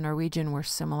Swedish and Norwegian were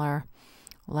similar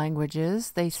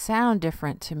languages. They sound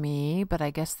different to me, but I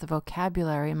guess the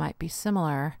vocabulary might be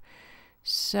similar.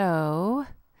 So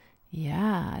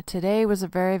yeah, today was a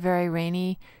very, very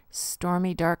rainy,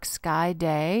 stormy, dark sky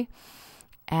day.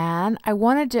 And I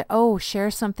wanted to, share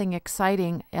something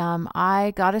exciting.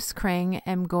 I, Goddess Kring,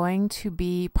 am going to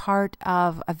be part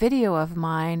of a video of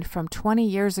mine from 20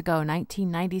 years ago,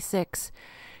 1996,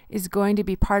 is going to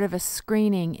be part of a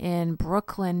screening in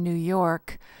Brooklyn, New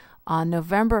York on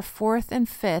November 4th and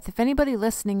 5th. If anybody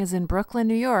listening is in Brooklyn,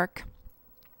 New York,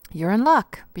 you're in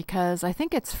luck because I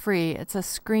think it's free. It's a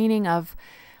screening of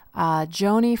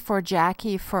Joni for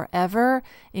Jackie Forever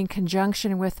in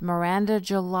conjunction with Miranda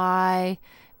July,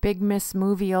 Big Miss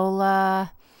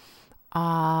Moviola,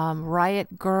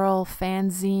 Riot Girl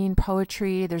fanzine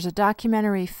poetry. There's a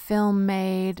documentary film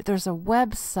made. There's a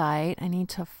website. I need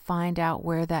to find out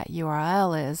where that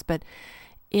URL is. But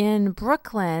in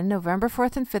Brooklyn, November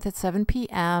 4th and 5th at 7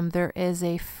 p.m., there is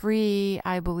a free,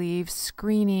 I believe,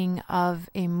 screening of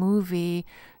a movie,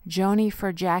 Joni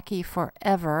for Jackie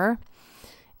Forever.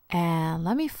 And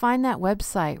let me find that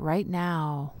website right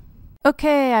now.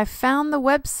 Okay, I found the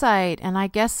website, and I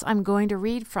guess I'm going to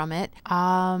read from it.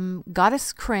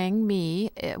 Goddess Kring,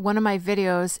 one of my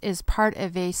videos, is part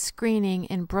of a screening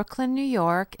in Brooklyn, New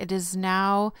York. It is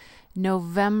now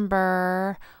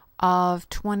November of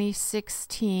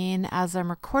 2016 as I'm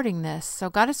recording this. So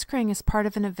Goddess Kring is part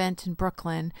of an event in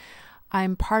Brooklyn.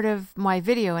 I'm part of, my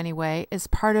video anyway, is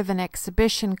part of an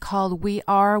exhibition called We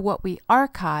Are What We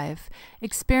Archive.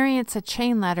 Experience a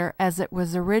chain letter as it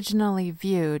was originally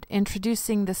viewed.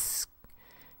 Introducing the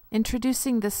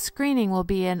screening will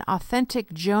be an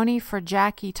authentic Joni for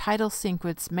Jackie title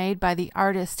sequence made by the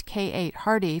artist K8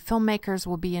 Hardy. Filmmakers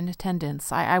will be in attendance.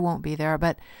 I won't be there,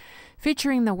 but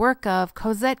featuring the work of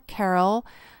Cosette Carroll,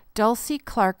 Dulcie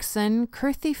Clarkson,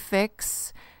 Kirthy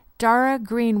Fix, Dara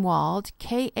Greenwald,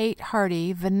 K8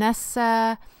 Hardy,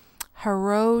 Vanessa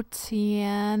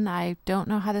Harotian. I don't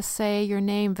know how to say your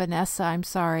name, Vanessa. I'm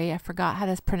sorry. I forgot how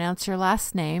to pronounce your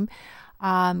last name.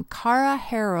 Cara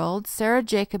Harold, Sarah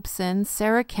Jacobson,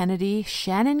 Sarah Kennedy,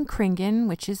 Shannon Kringen,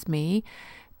 which is me,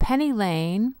 Penny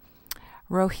Lane,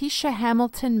 Rohisha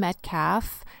Hamilton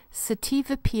Metcalf,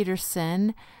 Sativa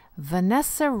Peterson,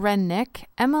 Vanessa Rennick,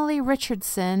 Emily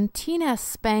Richardson, Tina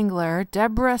Spangler,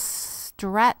 Deborah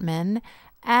Stratman,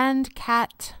 and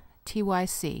Kat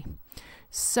TYC.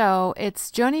 So it's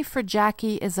Joni for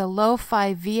Jackie is a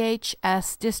lo-fi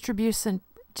VHS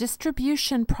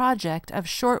distribution project of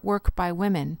short work by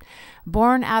women.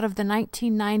 Born out of the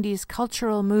 1990s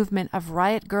cultural movement of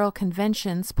riot girl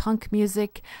conventions, punk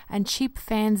music, and cheap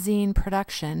fanzine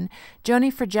production,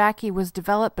 Joni for Jackie was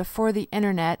developed before the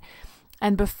internet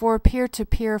and before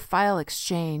peer-to-peer file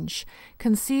exchange.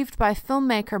 Conceived by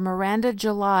filmmaker Miranda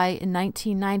July in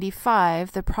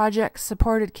 1995, the project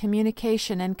supported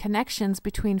communication and connections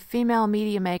between female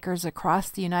media makers across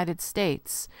the United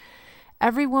States.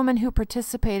 Every woman who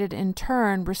participated in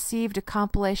turn received a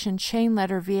compilation chain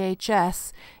letter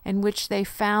VHS in which they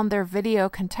found their video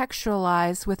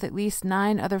contextualized with at least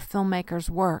 9 other filmmakers'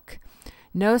 work.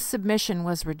 No submission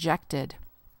was rejected.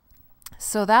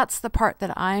 So that's the part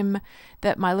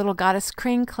that my little Goddess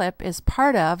Kring clip is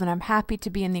part of, and I'm happy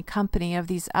to be in the company of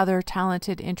these other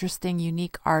talented, interesting,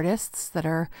 unique artists that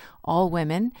are all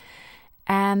women.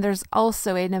 And there's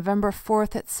also a November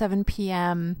 4th at 7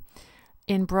 p.m.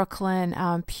 in Brooklyn,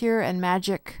 Pure and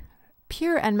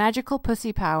Magical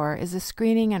Pussy Power is a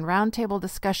screening and roundtable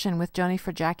discussion with Joni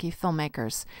for Jackie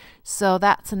filmmakers. So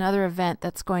that's another event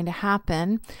that's going to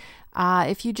happen.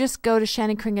 If you just go to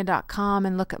shannonkringen.com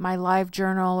and look at my live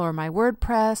journal or my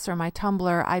WordPress or my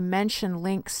Tumblr, I mention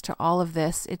links to all of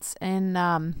this. It's in,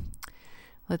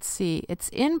 it's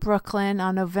in Brooklyn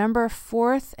on November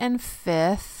 4th and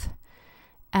 5th.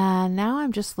 And now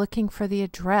I'm just looking for the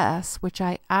address, which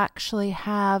I actually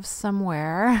have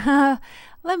somewhere.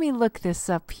 Let me look this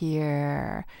up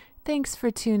here. Thanks for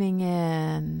tuning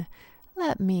in.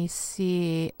 Let me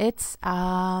see. It's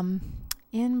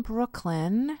in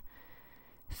Brooklyn.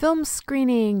 Film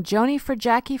screening, Joni for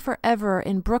Jackie Forever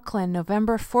in Brooklyn,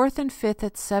 November 4th and 5th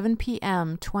at 7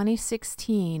 p.m.,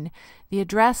 2016. The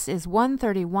address is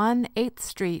 131 8th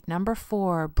Street, number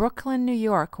 4, Brooklyn, New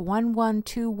York,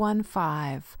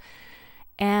 11215.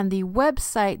 And the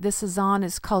website this is on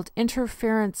is called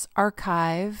Interference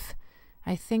Archive,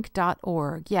 I think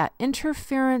 .org. Yeah,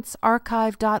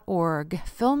 interferencearchive.org.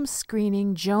 Film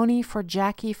screening Joni for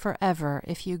Jackie Forever.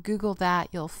 If you Google that,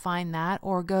 you'll find that,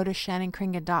 or go to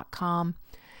shannonkringen.com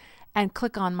and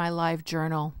click on my live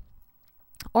journal,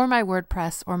 or my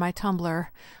WordPress, or my Tumblr,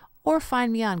 or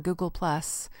find me on Google+.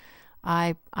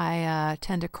 I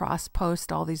tend to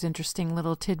cross-post all these interesting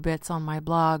little tidbits on my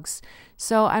blogs.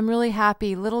 So I'm really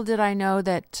happy. Little did I know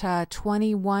that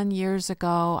 21 years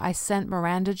ago, I sent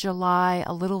Miranda July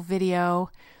a little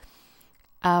video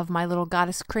of my little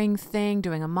Goddess Kring thing,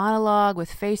 doing a monologue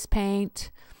with face paint.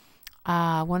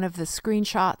 One of the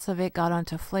screenshots of it got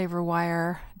onto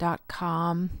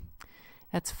flavorwire.com.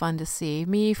 That's fun to see.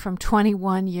 Me from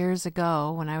 21 years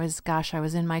ago when I was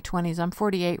in my 20s. I'm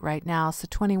 48 right now, so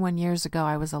 21 years ago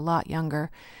I was a lot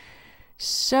younger.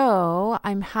 So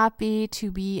I'm happy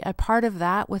to be a part of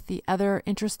that with the other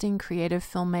interesting creative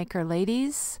filmmaker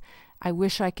ladies. I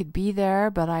wish I could be there,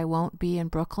 but I won't be in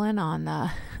Brooklyn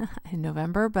in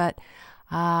November. But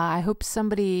I hope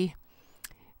somebody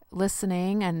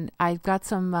listening, and I've got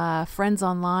some friends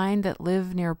online that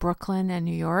live near Brooklyn and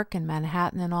New York and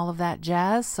Manhattan and all of that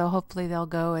jazz, so hopefully they'll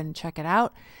go and check it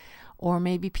out. Or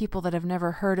maybe people that have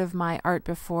never heard of my art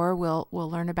before will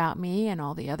learn about me and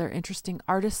all the other interesting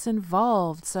artists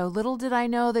involved. So little did I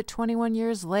know that 21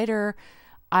 years later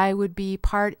I would be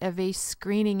part of a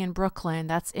screening in Brooklyn.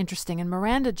 That's interesting. And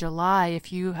Miranda July,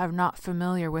 if you are not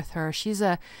familiar with her, she's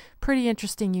a pretty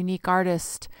interesting, unique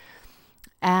artist.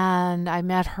 And I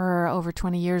met her over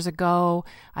 20 years ago.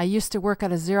 I used to work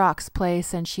at a Xerox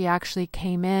place, and she actually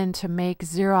came in to make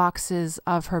Xeroxes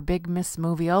of her Big Miss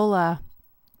Moviola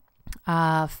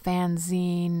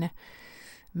fanzine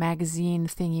magazine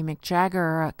thingy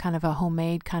McJagger, kind of a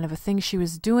homemade kind of a thing she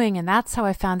was doing. And that's how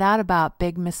I found out about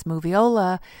Big Miss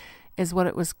Moviola, is what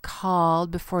it was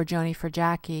called before Joni for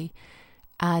Jackie.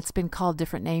 It's been called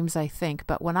different names, I think.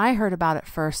 But when I heard about it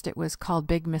first, it was called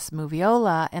Big Miss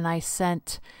Moviola. And I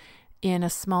sent in a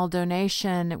small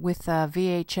donation with a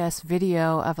VHS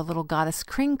video of a little Goddess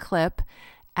Kring clip.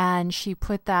 And she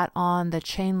put that on the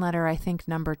chain letter, I think,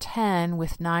 number 10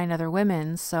 with 9 other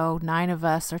women. So 9 of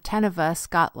us or 10 of us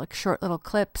got like short little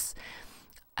clips.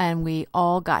 And we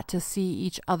all got to see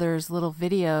each other's little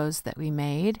videos that we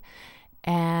made.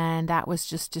 And that was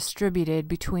just distributed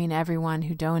between everyone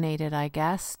who donated, I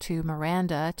guess, to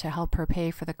Miranda to help her pay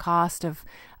for the cost of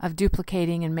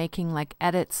duplicating and making like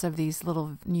edits of these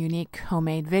little unique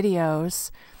homemade videos.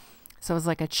 So it was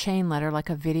like a chain letter, like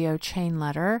a video chain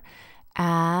letter.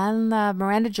 And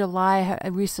Miranda July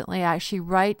recently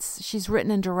she's written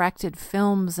and directed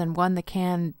films and won the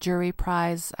Cannes Jury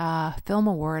Prize Film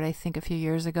Award, I think, a few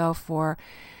years ago for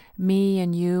Me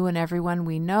and You and Everyone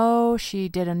We Know. She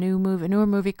did a newer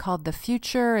movie called The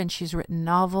Future, and she's written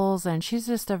novels, and she's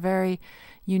just a very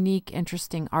unique,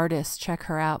 interesting artist. Check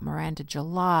her out, Miranda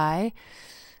July.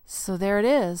 So there it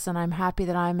is, and I'm happy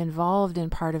that I'm involved in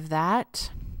part of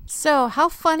that. So how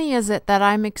funny is it that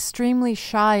I'm extremely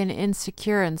shy and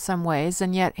insecure in some ways,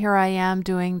 and yet here I am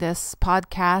doing this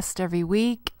podcast every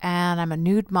week, and I'm a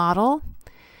nude model.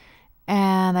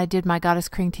 And I did my Goddess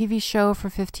Kring TV show for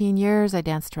 15 years. I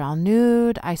danced around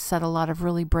nude. I said a lot of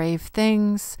really brave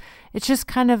things. It's just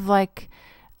kind of like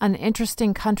an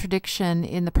interesting contradiction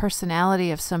in the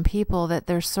personality of some people, that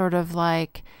they're sort of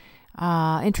like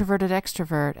introverted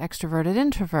extrovert, extroverted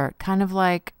introvert, kind of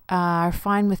like are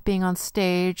fine with being on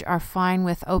stage, are fine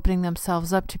with opening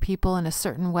themselves up to people in a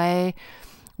certain way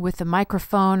with a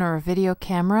microphone or a video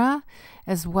camera,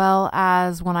 as well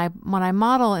as when I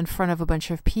model in front of a bunch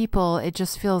of people, it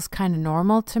just feels kind of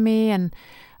normal to me. And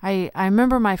I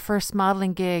remember my first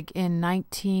modeling gig in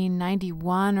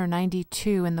 1991 or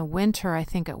 92 in the winter, I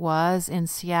think it was, in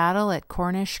Seattle at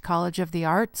Cornish College of the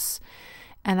Arts.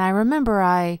 And I remember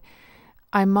I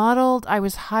modeled, I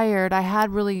was hired, I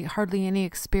had really hardly any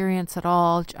experience at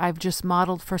all. I've just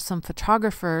modeled for some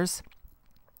photographers.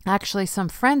 Actually, some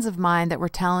friends of mine that were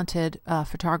talented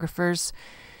photographers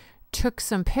took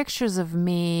some pictures of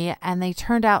me, and they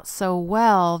turned out so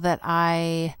well that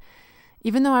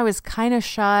even though I was kind of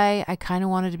shy, I kind of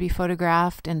wanted to be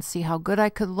photographed and see how good I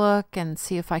could look and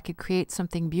see if I could create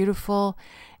something beautiful.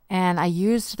 And I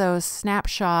used those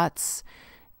snapshots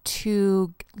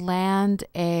to land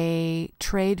a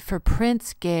trade for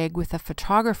prints gig with a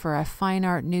photographer, a fine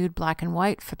art nude black and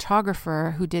white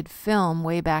photographer who did film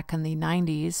way back in the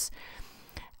 90s.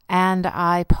 And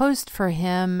I posed for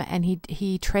him, and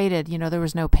he traded. There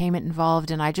was no payment involved,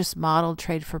 and I just modeled,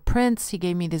 trade for prints. He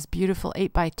gave me this beautiful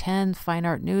 8x10 fine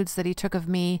art nudes that he took of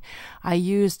me. I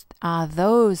used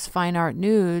those fine art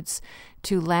nudes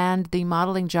to land the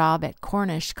modeling job at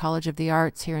Cornish College of the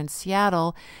Arts here in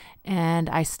Seattle. And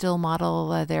I still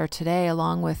model there today,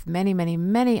 along with many, many,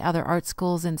 many other art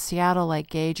schools in Seattle, like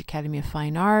Gage Academy of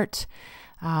Fine Art,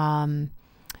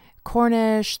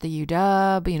 Cornish, the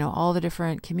UW, all the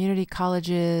different community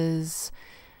colleges.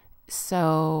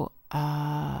 So,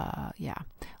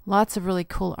 lots of really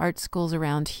cool art schools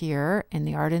around here, in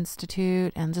the Art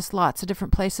Institute, and just lots of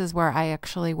different places where I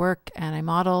actually work and I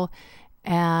model.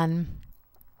 And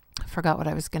I forgot what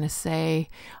I was going to say.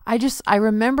 I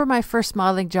remember my first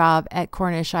modeling job at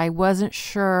Cornish. I wasn't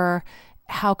sure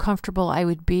how comfortable I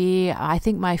would be. I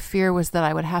think my fear was that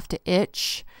I would have to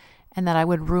itch and that I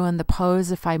would ruin the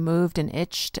pose if I moved and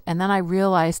itched. And then I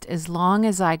realized as long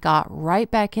as I got right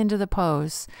back into the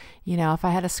pose, if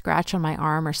I had a scratch on my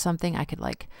arm or something, I could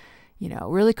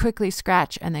really quickly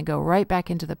scratch and then go right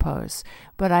back into the pose.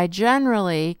 But I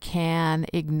generally can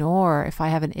ignore if I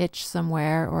have an itch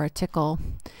somewhere or a tickle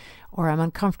or I'm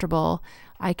uncomfortable.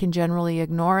 I can generally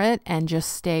ignore it and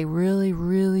just stay really,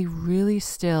 really, really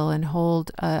still and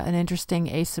hold an interesting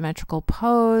asymmetrical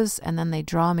pose. And then they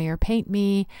draw me or paint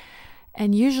me.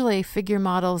 And usually figure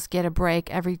models get a break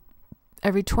every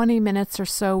 20 minutes or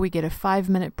so. We get a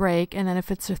 5-minute break. And then if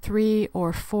it's a 3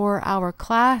 or 4 hour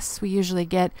class, we usually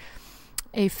get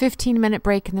a 15-minute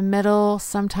break in the middle,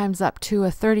 sometimes up to a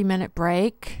 30-minute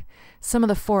break. Some of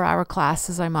the 4-hour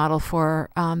classes I model for,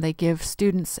 they give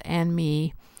students and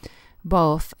me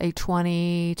both a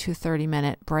 20 to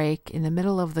 30-minute break in the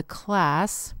middle of the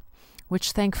class,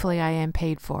 which thankfully I am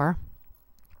paid for,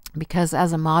 because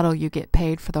as a model you get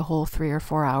paid for the whole 3 or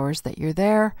 4 hours that you're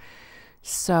there.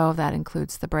 So that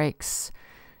includes the breaks.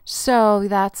 So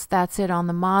that's it on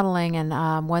the modeling,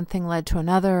 and one thing led to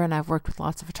another, and I've worked with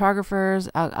lots of photographers.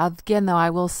 Again, though, I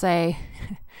will say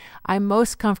I'm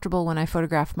most comfortable when I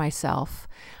photograph myself.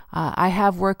 I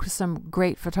have worked with some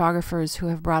great photographers who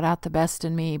have brought out the best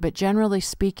in me, but generally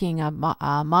speaking,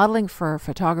 modeling for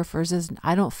photographers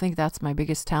I don't think that's my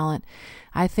biggest talent.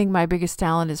 I think my biggest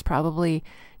talent is probably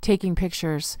taking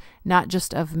pictures, not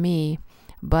just of me,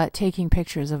 but taking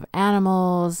pictures of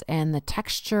animals and the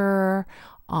texture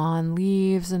on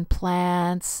leaves and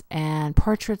plants and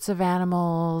portraits of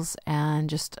animals, and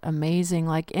just amazing.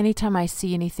 Like anytime I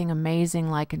see anything amazing,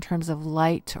 like in terms of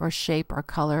light or shape or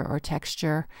color or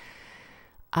texture.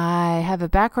 I have a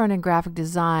background in graphic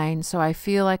design, so I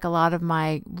feel like a lot of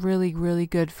my really, really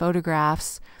good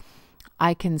photographs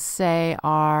I can say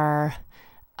are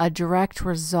a direct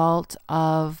result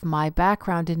of my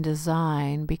background in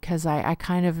design, because I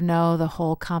kind of know the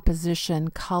whole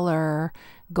composition, color,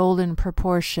 golden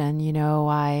proportion.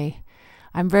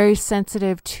 I'm very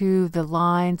sensitive to the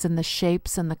lines and the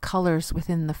shapes and the colors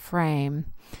within the frame.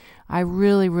 I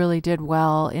really, really did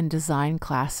well in design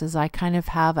classes. I kind of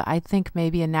have, I think,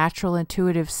 maybe a natural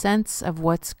intuitive sense of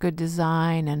what's good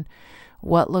design and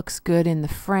what looks good in the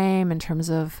frame in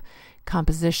terms of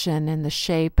composition and the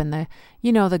shape and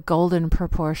the golden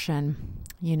proportion,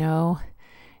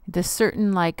 the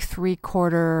certain like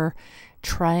 3/4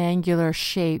 triangular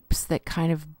shapes that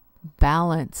kind of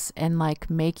balance and like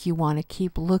make you want to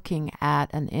keep looking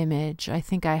at an image. I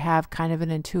think I have kind of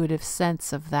an intuitive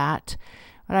sense of that.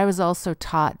 But I was also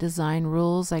taught design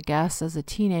rules, I guess, as a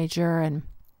teenager. And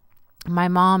my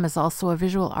mom is also a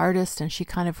visual artist, and she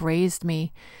kind of raised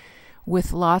me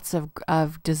with lots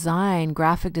of design,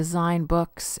 graphic design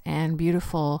books, and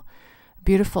beautiful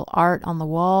art on the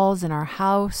walls in our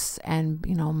house, and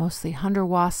mostly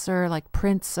Hundertwasser, like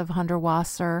prints of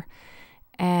Hundertwasser.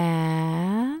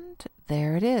 And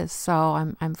there it is.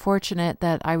 So I'm fortunate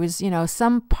that I was,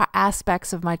 some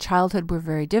aspects of my childhood were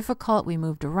very difficult. We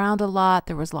moved around a lot.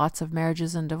 There was lots of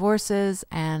marriages and divorces,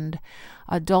 and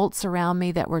adults around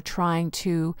me that were trying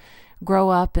to grow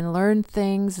up and learn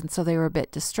things, and so they were a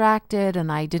bit distracted,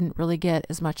 and I didn't really get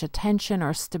as much attention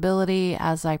or stability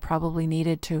as I probably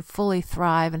needed to fully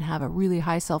thrive and have a really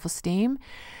high self-esteem.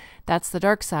 That's the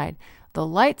dark side. The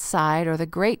light side, or the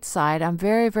great side, I'm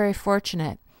very, very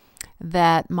fortunate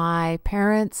that my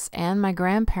parents and my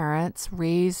grandparents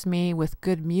raised me with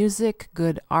good music,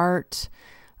 good art,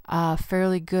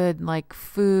 fairly good like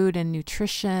food and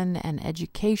nutrition and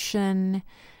education.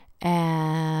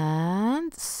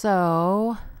 And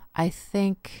so I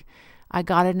think I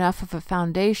got enough of a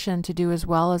foundation to do as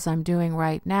well as I'm doing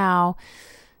right now.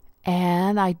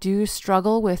 And I do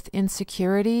struggle with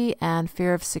insecurity and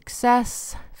fear of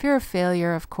success, fear of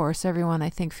failure. Of course, everyone I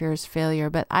think fears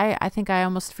failure, but I think I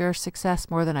almost fear success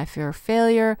more than I fear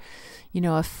failure.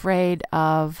 Afraid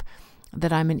of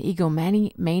that I'm an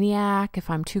egomaniac if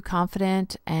I'm too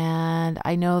confident. And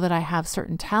I know that I have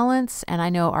certain talents, and I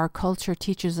know our culture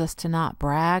teaches us to not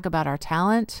brag about our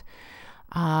talent.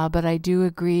 But I do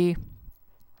agree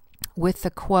with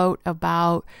the quote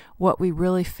about what we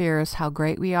really fear is how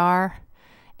great we are,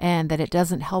 and that it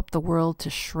doesn't help the world to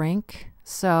shrink.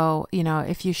 So,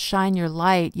 if you shine your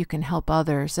light, you can help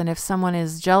others. And if someone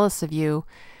is jealous of you,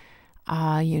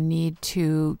 you need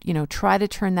to, try to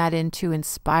turn that into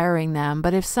inspiring them.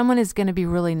 But if someone is going to be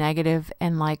really negative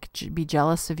and be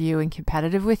jealous of you and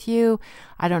competitive with you,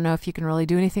 I don't know if you can really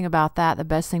do anything about that. The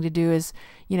best thing to do is,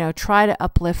 try to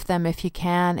uplift them if you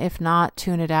can. If not,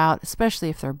 tune it out, especially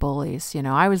if they're bullies.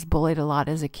 I was bullied a lot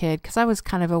as a kid because I was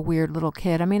kind of a weird little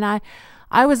kid. I mean, I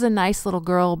was a nice little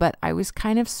girl, but I was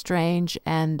kind of strange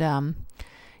and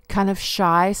kind of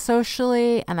shy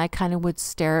socially, and I kind of would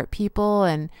stare at people,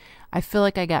 and I feel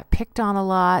like I got picked on a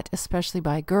lot, especially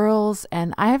by girls.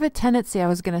 And I have a tendency, I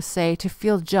was going to say, to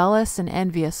feel jealous and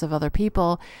envious of other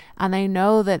people. And I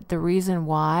know that the reason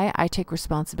why, I take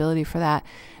responsibility for that.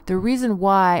 The reason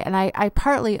why, and I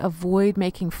partly avoid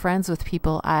making friends with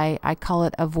people. I call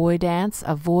it avoidance,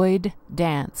 a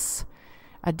dance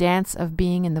of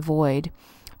being in the void.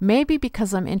 Maybe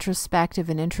because I'm introspective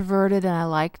and introverted, and I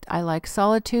like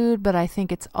solitude, but I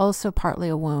think it's also partly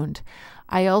a wound.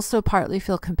 I also partly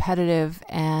feel competitive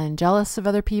and jealous of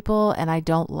other people, and I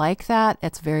don't like that.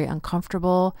 It's very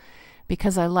uncomfortable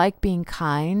because I like being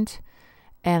kind,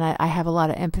 and I have a lot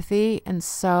of empathy, and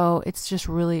so it's just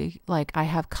really like I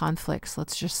have conflicts,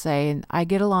 let's just say, and I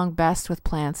get along best with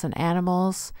plants and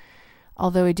animals,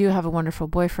 although I do have a wonderful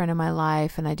boyfriend in my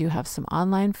life, and I do have some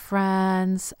online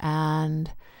friends.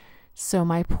 And so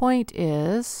my point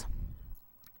is,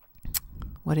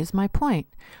 what is my point?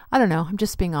 I don't know. I'm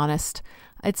just being honest.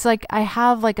 It's like I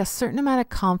have a certain amount of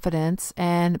confidence,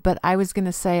 but I was going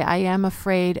to say I am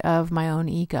afraid of my own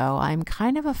ego. I'm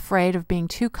kind of afraid of being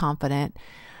too confident.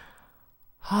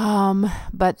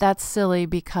 But that's silly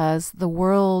because the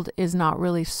world is not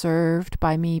really served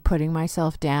by me putting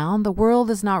myself down. The world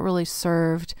is not really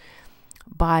served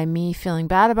by me feeling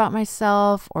bad about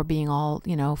myself or being all,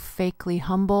 fakely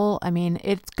humble. I mean,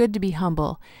 it's good to be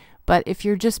humble. But if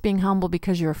you're just being humble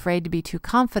because you're afraid to be too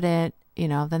confident,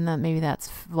 then maybe that's,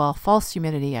 false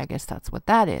humility. I guess that's what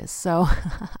that is. So,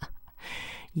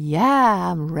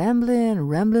 yeah, I'm rambling,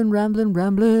 rolling, ride,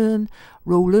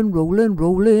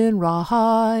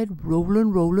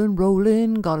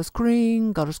 rolling, goddess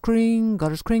kring, kring,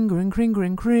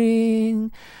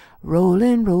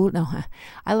 rolling. No,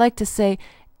 I like to say,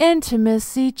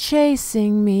 intimacy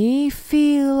chasing me,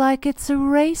 feel like it's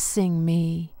erasing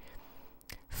me.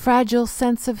 Fragile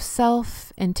sense of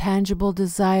self, intangible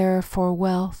desire for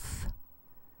wealth.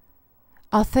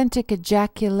 Authentic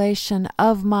ejaculation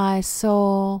of my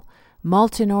soul,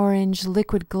 molten orange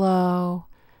liquid glow.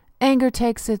 Anger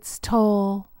takes its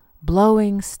toll,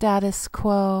 blowing status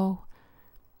quo.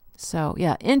 So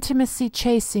yeah, intimacy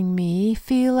chasing me,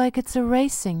 feel like it's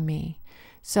erasing me.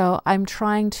 So I'm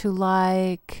trying to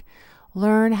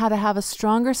learn how to have a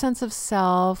stronger sense of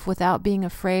self without being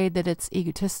afraid that it's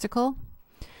egotistical.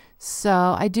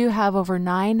 So I do have over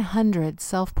 900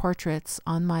 self-portraits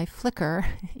on my Flickr,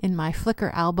 in my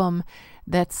Flickr album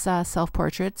that's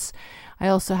self-portraits. I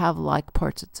also have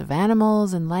portraits of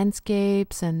animals and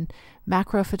landscapes and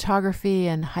macro photography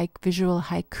and visual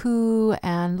haiku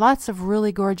and lots of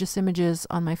really gorgeous images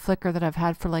on my Flickr that I've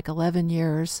had for 11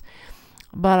 years.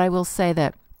 But I will say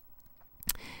that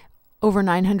over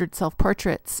 900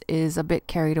 self-portraits is a bit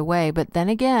carried away. But then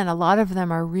again, a lot of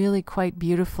them are really quite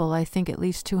beautiful. I think at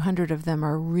least 200 of them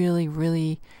are really,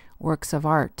 really works of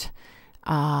art.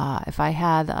 If I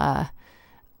had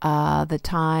the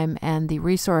time and the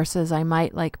resources, I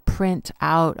might print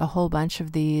out a whole bunch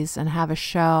of these and have a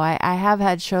show. I have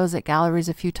had shows at galleries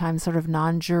a few times, sort of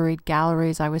non-juried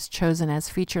galleries. I was chosen as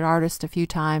featured artist a few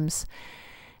times.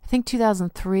 I think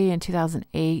 2003 and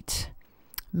 2008.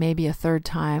 Maybe a third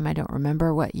time. I don't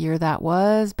remember what year that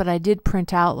was, but I did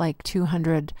print out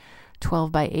 200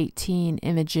 12 by 18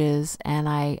 images, and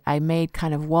I made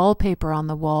kind of wallpaper on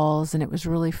the walls, and it was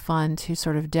really fun to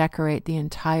sort of decorate the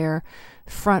entire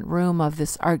front room of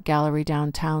this art gallery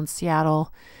downtown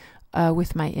Seattle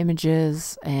with my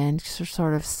images and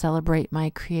sort of celebrate my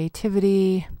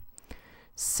creativity.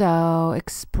 So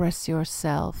express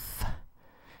yourself.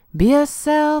 Be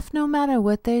yourself no matter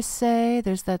what they say.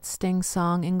 There's that Sting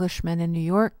song, Englishmen in New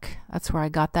York. That's where I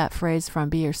got that phrase from.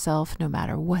 Be yourself no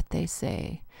matter what they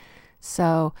say.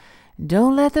 So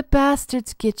don't let the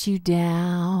bastards get you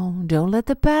down. Don't let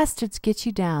the bastards get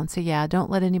you down. So yeah, don't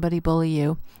let anybody bully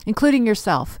you, including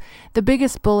yourself. The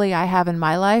biggest bully I have in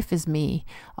my life is me.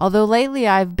 Although lately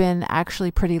I've been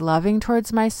actually pretty loving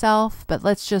towards myself, but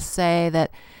let's just say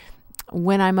that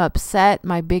when I'm upset,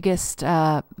 my biggest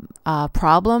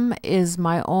problem is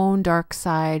my own dark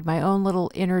side, my own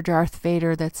little inner Darth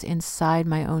Vader that's inside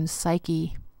my own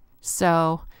psyche.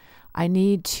 So I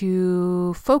need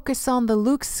to focus on the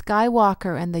Luke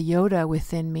Skywalker and the Yoda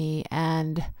within me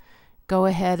and go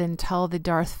ahead and tell the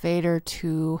Darth Vader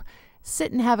to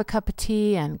sit and have a cup of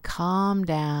tea and calm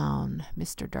down,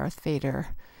 Mr. Darth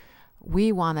Vader.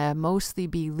 We want to mostly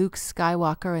be Luke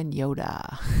Skywalker and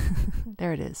Yoda.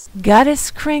 There it is. Goddess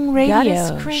Kring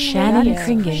Radio, Shannon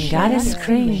Kringen, Goddess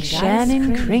Kring,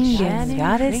 Shannon Kringen,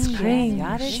 Goddess Kring,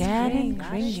 Shannon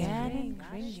Kringen.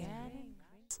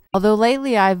 Although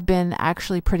lately I've been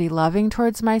actually pretty loving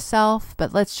towards myself,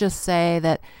 but let's just say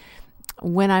that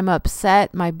when I'm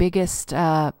upset, my biggest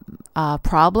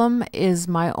problem is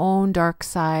my own dark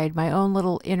side, my own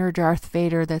little inner Darth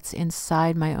Vader that's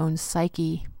inside my own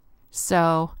psyche.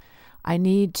 So I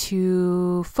need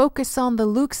to focus on the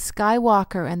Luke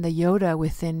Skywalker and the Yoda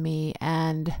within me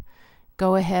and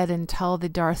go ahead and tell the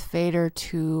Darth Vader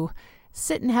to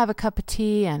sit and have a cup of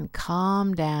tea and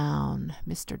calm down,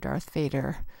 Mr. Darth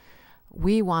Vader.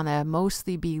 We want to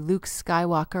mostly be Luke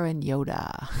Skywalker and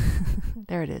Yoda.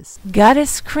 There it is.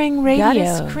 Goddess Kring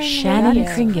Radio, Shannon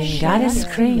Kringen, Goddess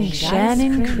Kring,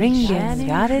 Shannon Kringen,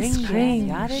 Goddess Kring,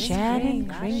 Shannon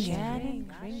Kringen.